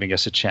together and giving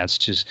us a chance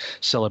to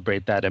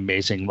celebrate that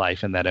amazing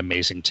life and that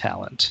amazing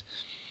talent.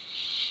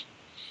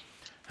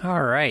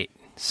 All right.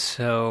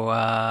 So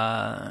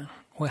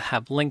we'll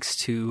have links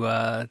to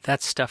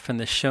that stuff in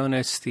the show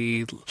notes.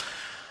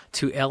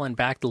 To Ellen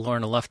back, the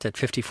Lorna Luft at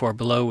 54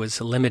 Below was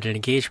a limited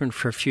engagement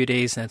for a few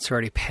days, and it's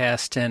already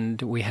passed.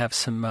 And we have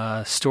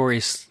some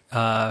stories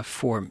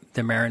for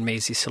the Marin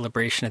Maisie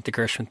celebration at the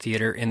Gershwin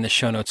Theater in the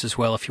show notes as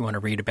well, if you want to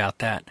read about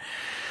that.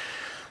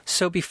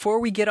 So before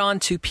we get on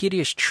to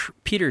Peter's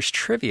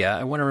trivia,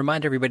 I want to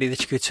remind everybody that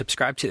you can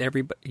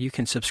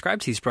subscribe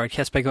to these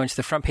broadcasts by going to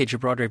the front page of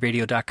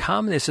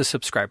BroadwayRadio.com. There's a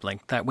subscribe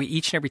link. That way,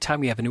 each and every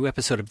time we have a new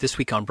episode of This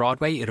Week on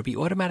Broadway, it'll be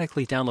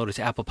automatically downloaded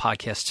to Apple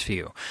Podcasts for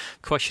you.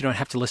 Of course, you don't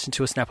have to listen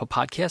to us on Apple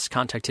Podcasts.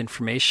 Contact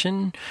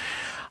information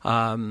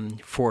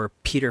for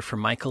Peter, for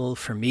Michael,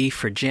 for me,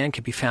 for Jan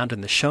can be found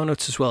in the show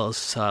notes, as well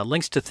as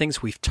links to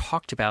things we've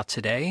talked about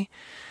today.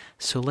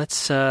 So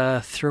let's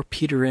throw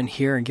Peter in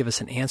here and give us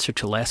an answer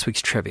to last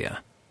week's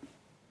trivia.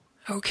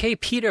 Okay,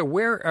 Peter,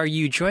 where are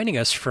you joining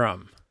us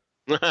from?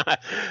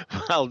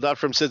 Well, not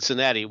from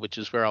Cincinnati, which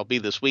is where I'll be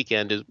this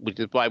weekend, which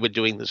is why we're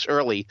doing this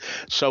early.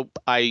 So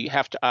I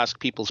have to ask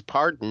people's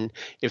pardon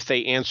if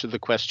they answer the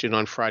question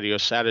on Friday or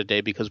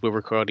Saturday, because we're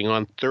recording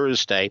on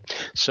Thursday.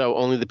 So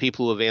only the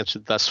people who have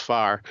answered thus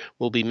far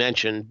will be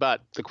mentioned.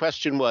 But the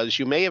question was,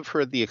 you may have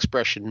heard the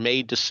expression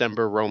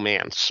May-December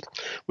romance,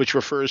 which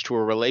refers to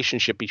a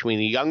relationship between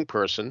a young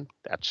person,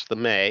 that's the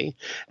May,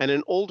 and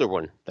an older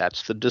one,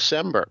 that's the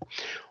December.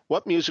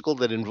 What musical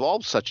that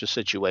involved such a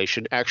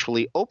situation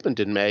actually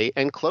opened in May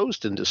and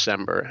closed in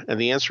December?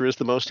 And the answer is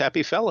The Most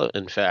Happy Fella,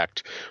 in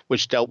fact,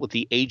 which dealt with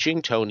the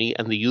aging Tony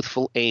and the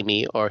youthful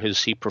Amy, or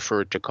as he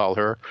preferred to call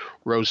her,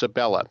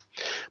 Rosabella.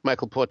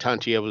 Michael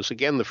Portantier was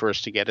again the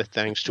first to get it,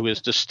 thanks to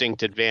his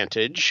distinct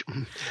advantage,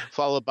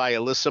 followed by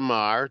Alyssa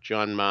Marr,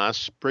 John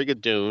Maas,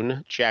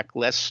 Brigadoon, Jack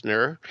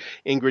Lesner,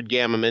 Ingrid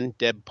Gammerman,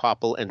 Deb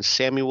Popple, and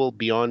Samuel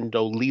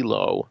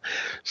Biondolillo.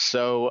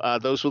 So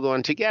those were the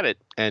ones to get it,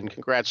 and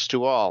congrats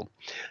to all.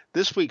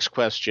 This week's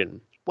question,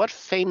 what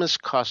famous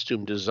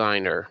costume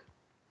designer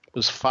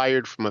was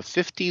fired from a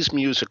 50s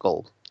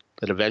musical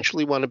that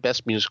eventually won a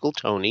Best Musical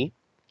Tony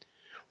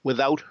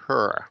without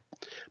her?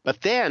 But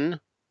then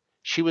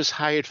she was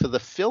hired for the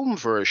film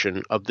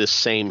version of this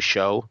same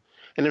show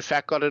and in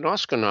fact got an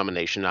Oscar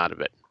nomination out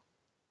of it.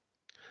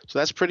 So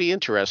that's pretty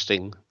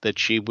interesting that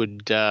she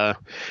would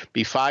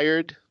be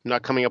fired,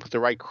 not coming up with the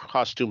right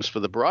costumes for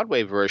the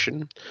Broadway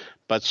version,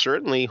 but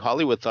certainly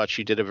Hollywood thought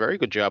she did a very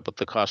good job with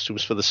the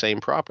costumes for the same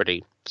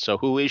property. So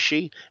who is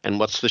she, and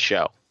what's the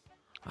show?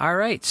 All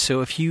right,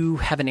 so if you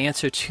have an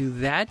answer to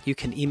that, you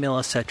can email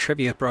us at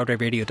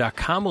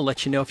trivia@broadwayradio.com. We'll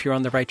let you know if you're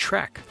on the right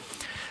track.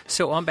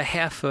 So on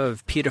behalf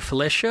of Peter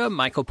Felicia,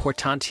 Michael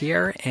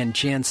Portantier, and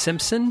Jan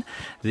Simpson,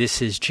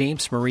 this is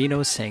James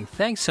Marino saying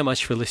thanks so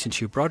much for listening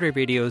to Broadway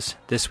Radio's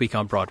This Week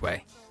on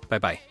Broadway.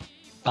 Bye-bye.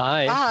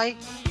 Bye. Bye.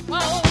 People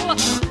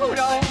who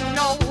don't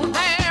know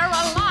they're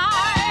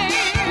alive.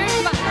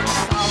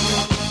 Some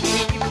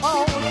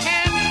people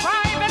can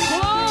thrive and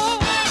bloom,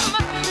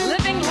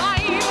 living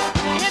life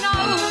in a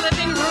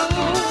living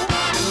room.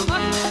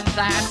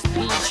 That's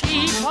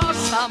peachy for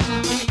some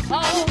people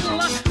of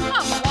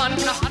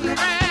 105.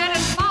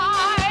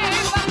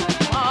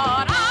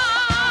 But I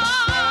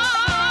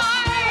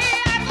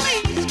at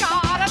least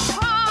gotta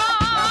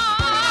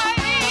try.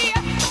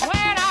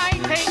 When I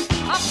think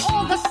of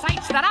all the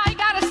sights that I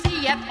gotta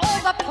see at all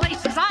the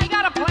places I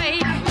gotta play,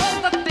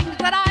 all the things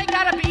that I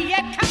gotta be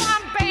at, come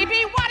on,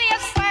 baby, what do you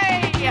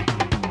say?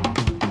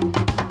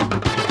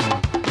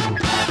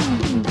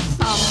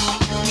 Some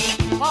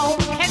people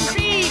can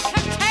be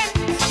content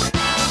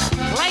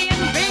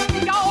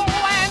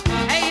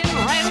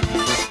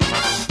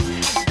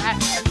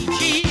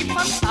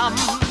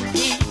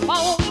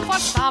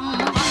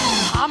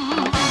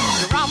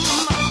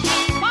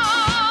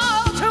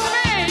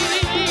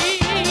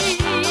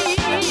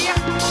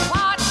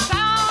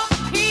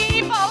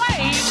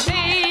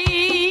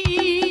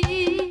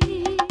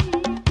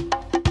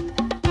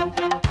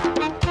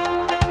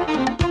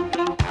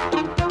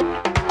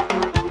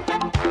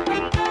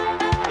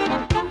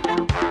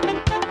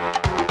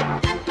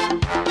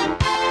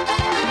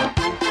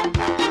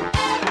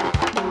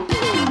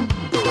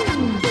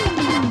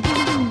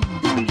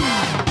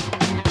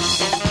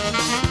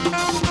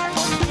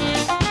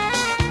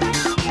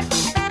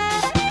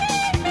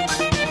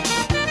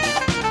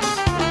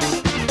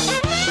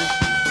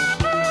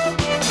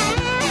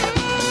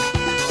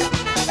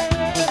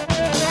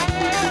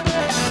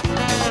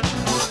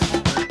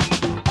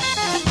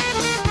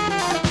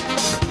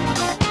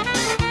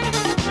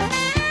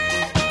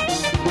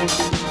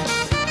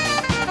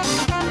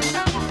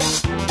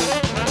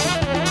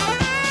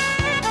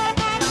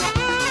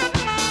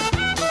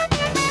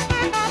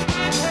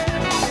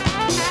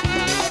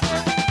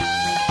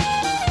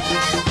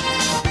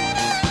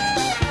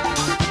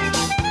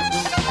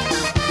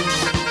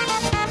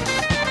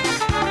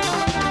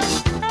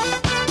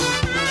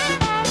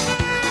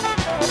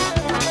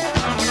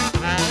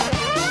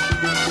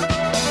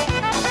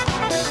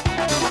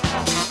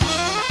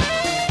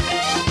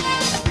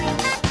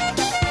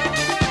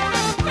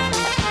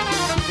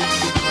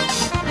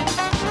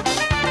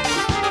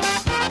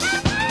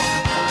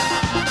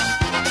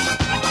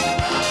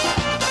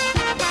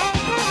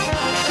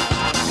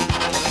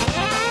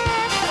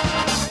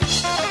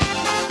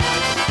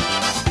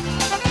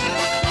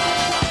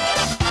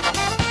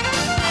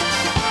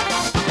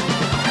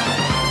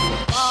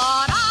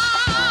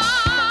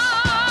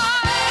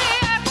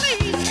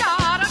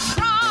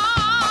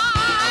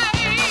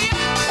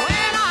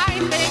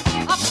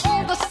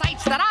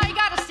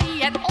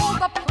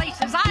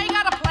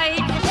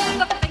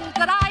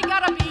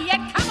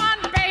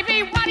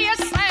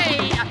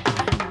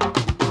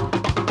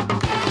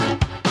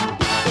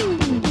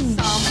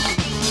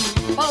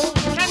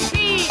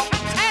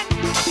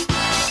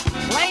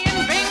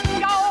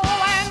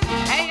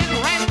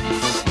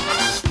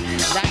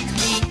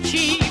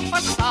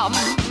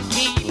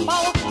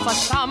For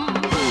some